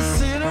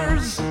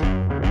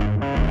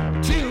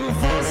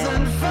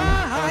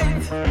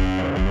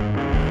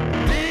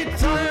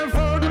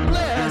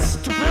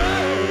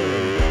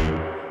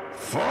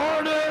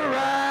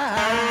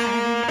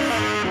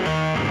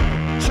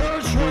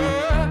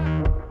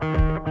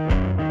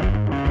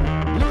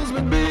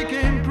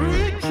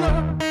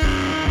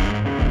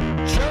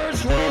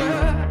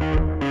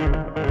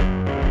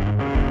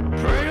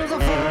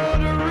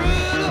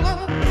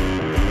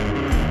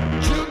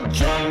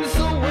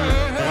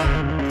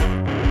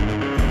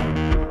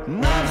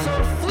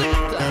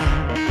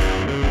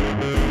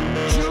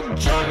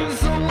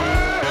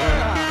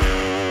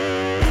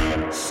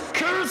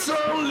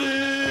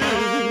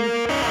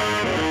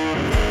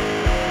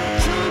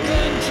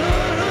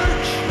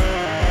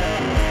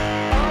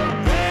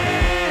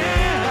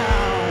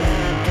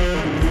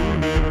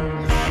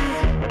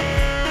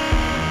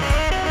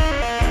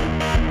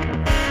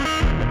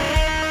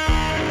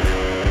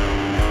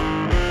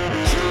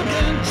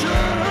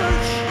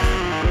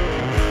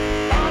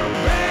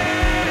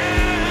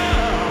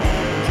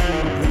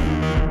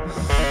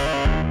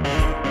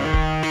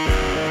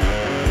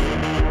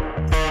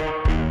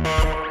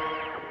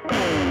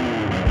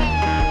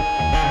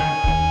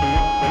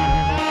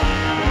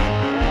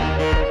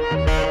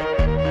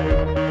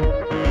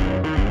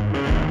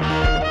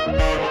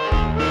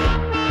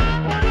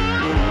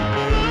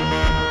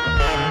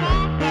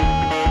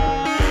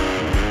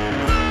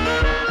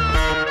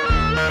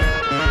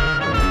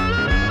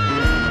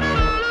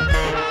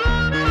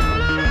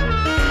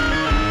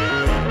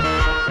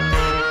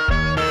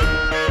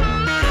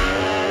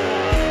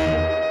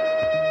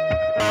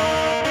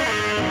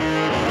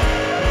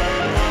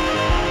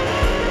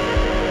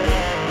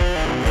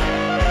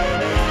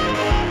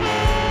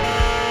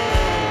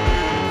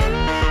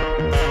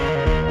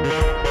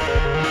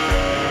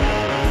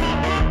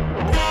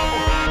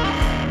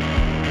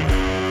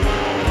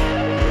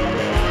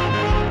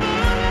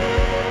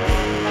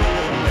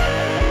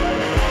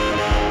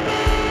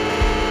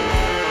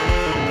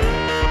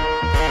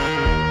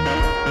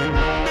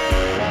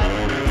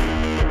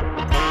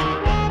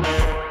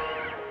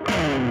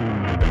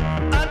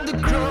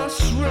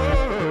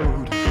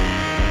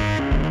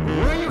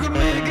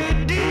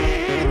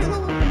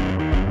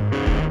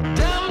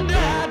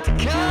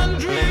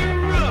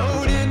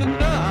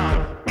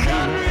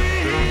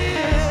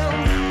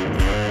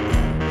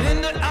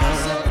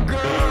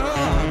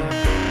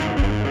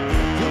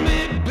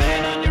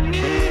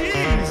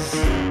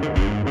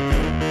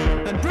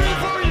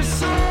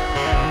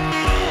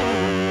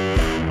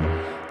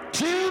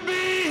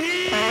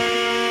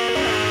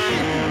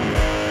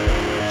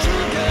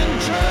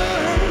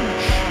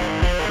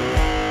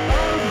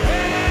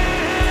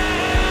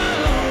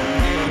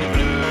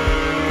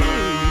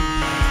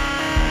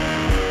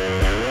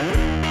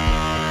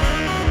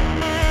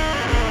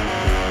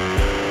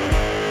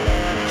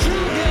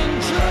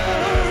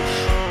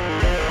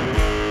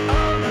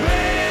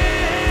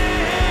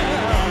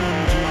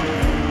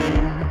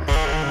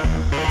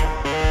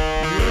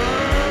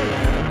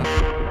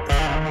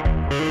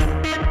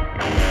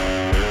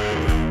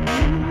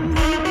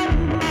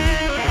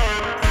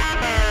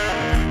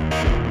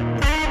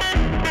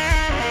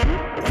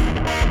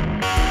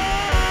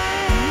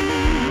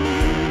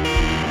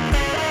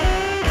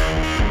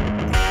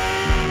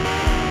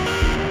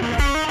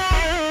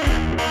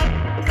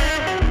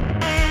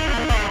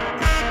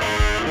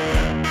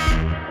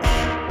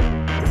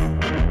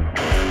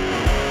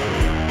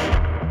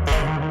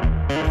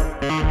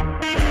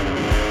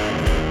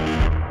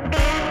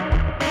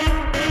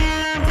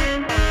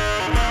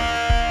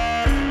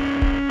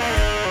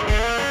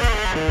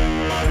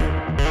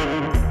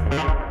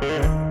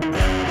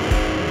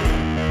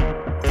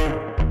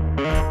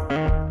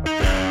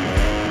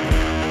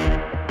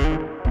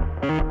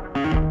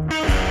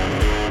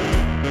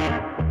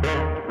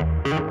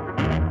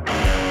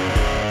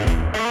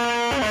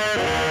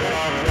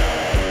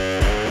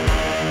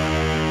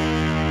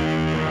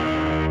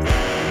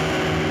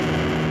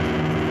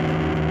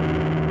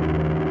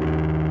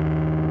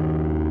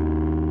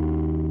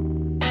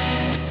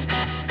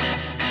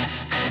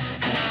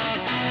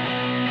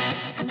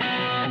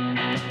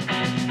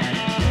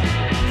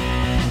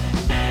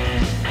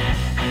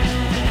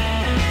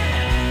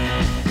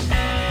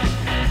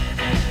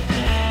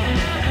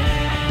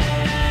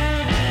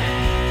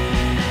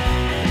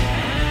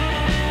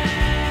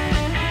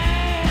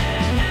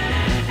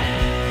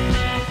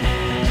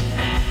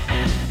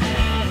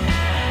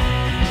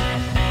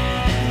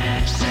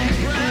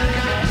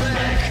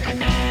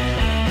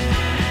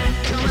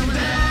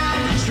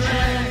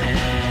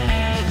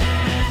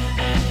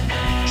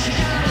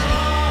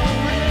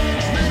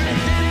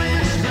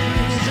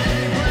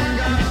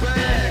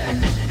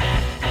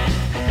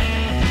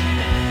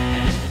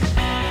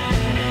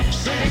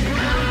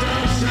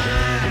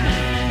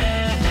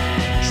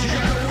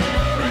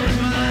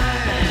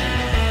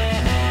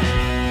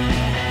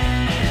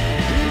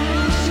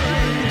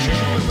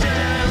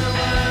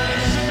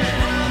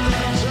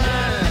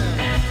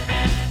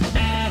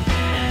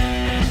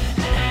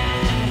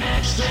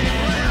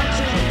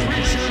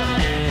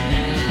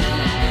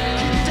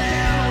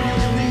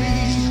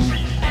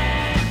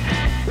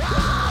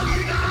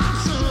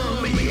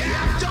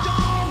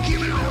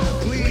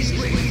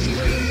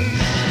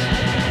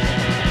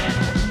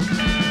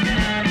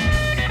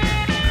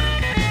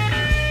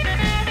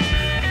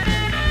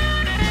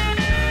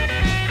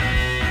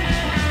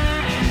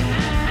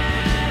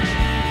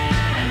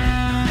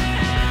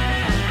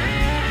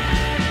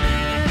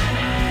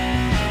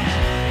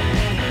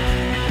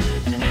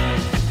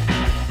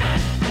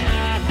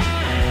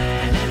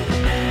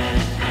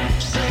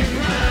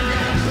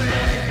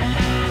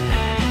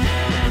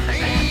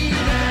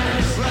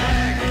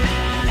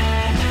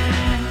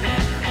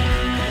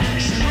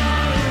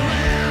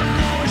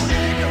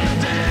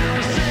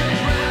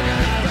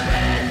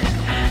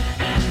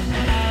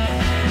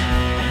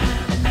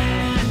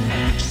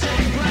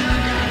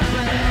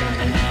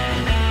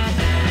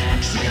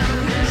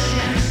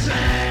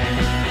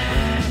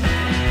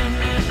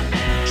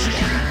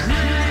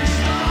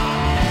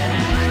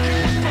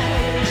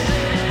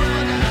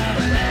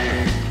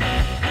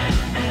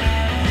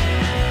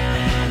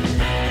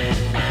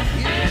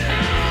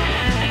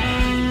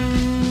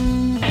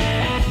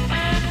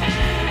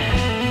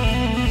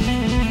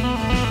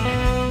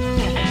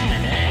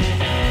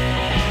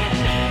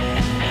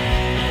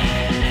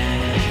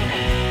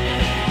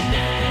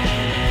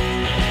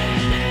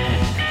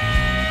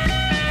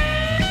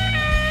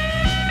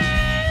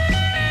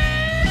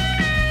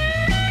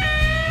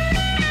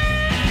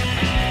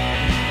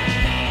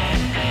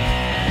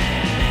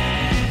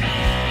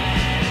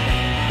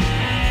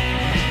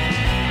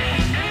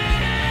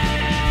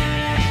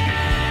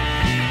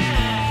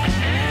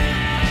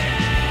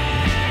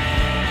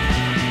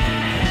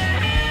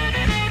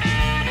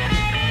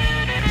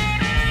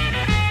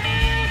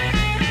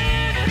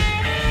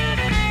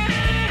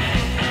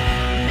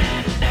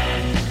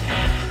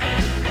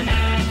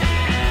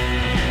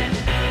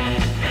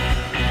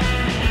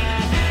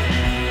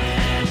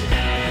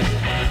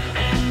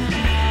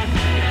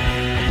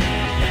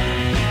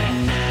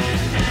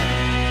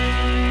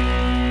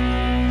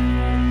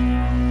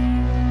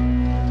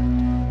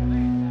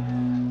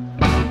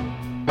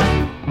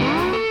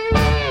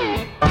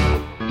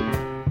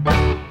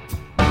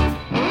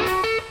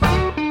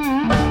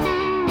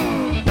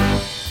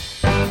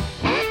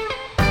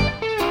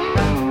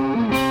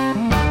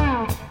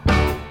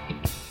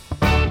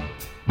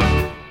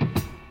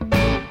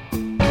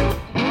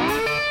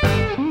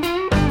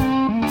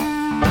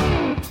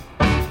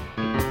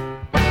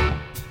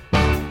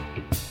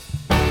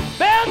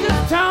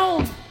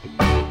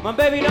My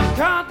baby done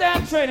caught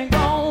that train and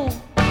gone.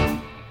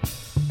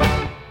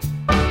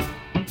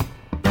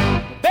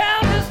 The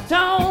bell just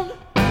toned.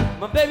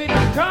 My baby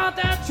done caught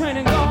that train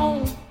and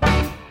gone.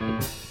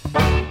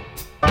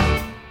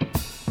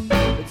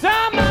 It's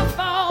all my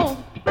fault.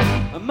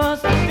 I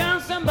must have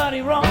done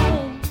somebody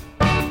wrong.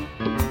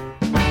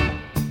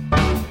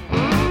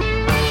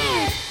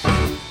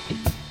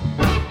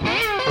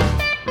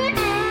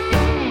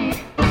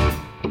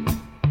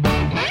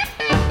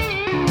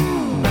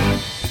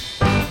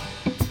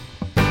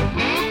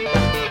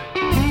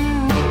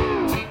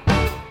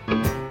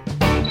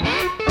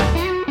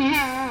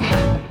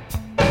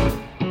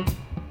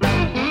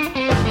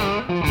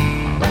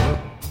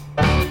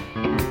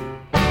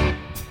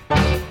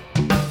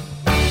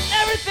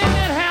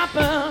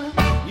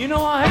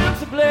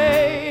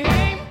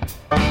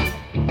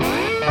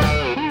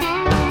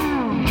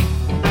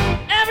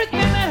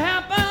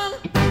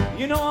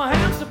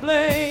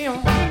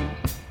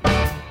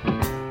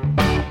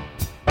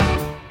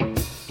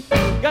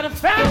 Gotta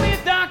find me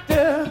a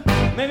doctor,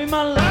 maybe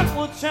my life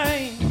will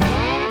change.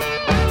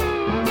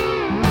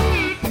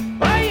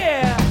 Oh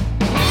yeah.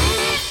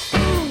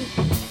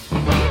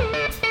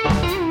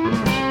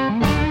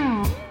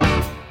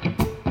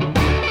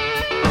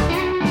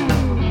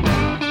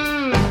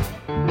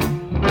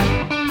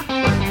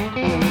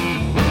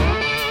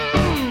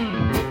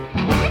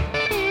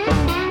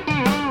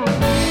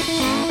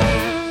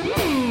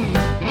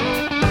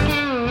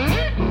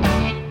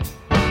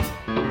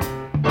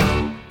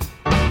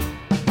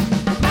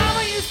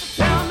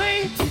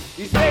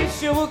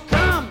 Will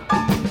come.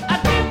 I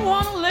didn't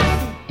want to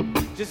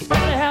listen, just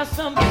gotta have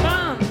some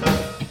fun.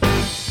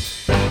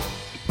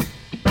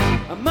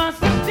 I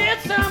must have did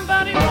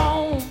somebody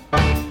wrong.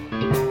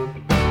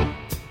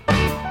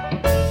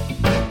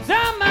 It's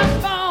not my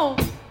fault.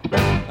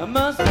 I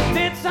must have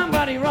did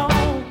somebody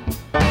wrong.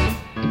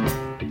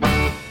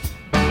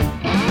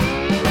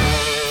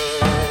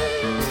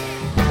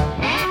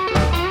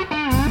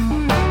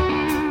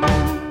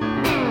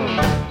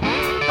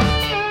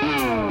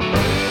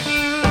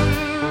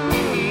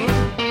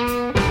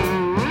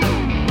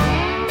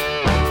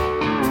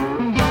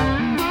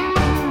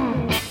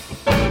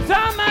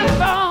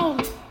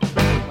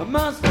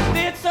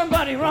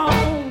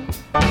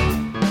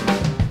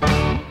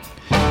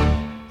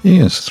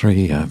 Yes,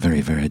 three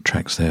very varied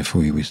tracks there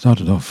for you. We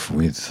started off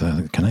with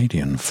the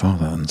Canadian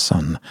father and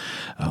son,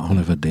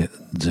 Oliver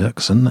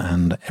Dirksen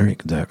and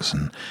Eric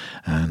Dirksen,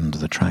 and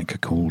the track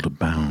called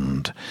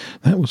Bound.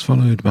 That was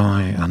followed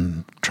by a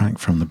track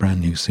from the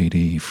brand new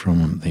CD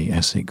from the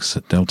Essex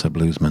Delta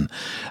bluesman,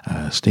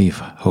 Steve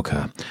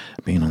Hooker,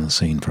 been on the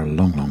scene for a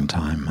long, long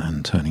time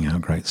and turning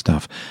out great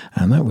stuff.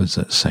 And that was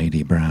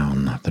Sadie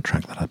Brown, the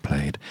track that I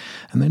played.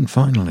 And then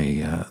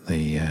finally,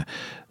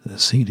 the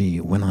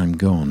CD When I'm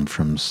Gone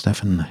from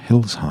Stefan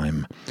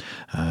Hilsheim,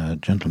 a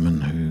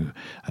gentleman who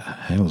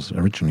hails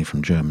originally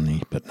from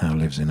Germany but now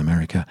lives in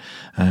America,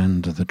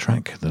 and the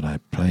track that I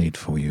played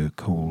for you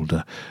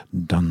called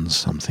Done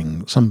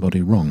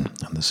Somebody Wrong,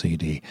 and the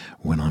CD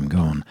When I'm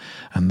Gone.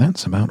 And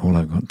that's about all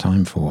I've got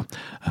time for.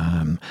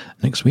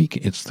 Next week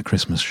it's the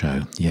Christmas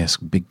show. Yes,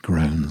 big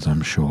groans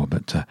I'm sure,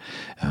 but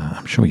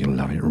I'm sure you'll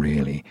love it,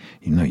 really.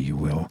 You know you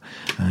will.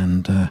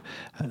 And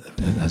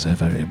as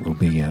ever, it will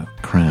be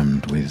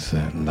crammed with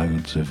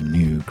loads of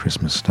new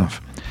Christmas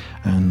stuff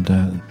and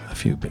a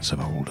few bits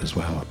of old as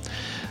well.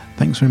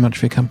 Thanks very much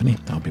for your company.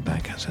 I'll be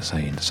back, as I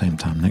say, at the same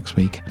time next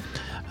week.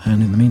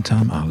 And in the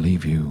meantime, I'll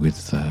leave you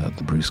with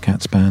the Bruce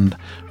Katz Band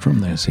from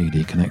their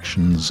CD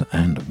Connections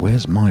and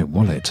Where's My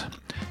Wallet?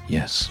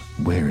 Yes,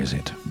 where is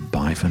it?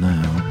 Bye for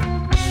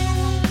now.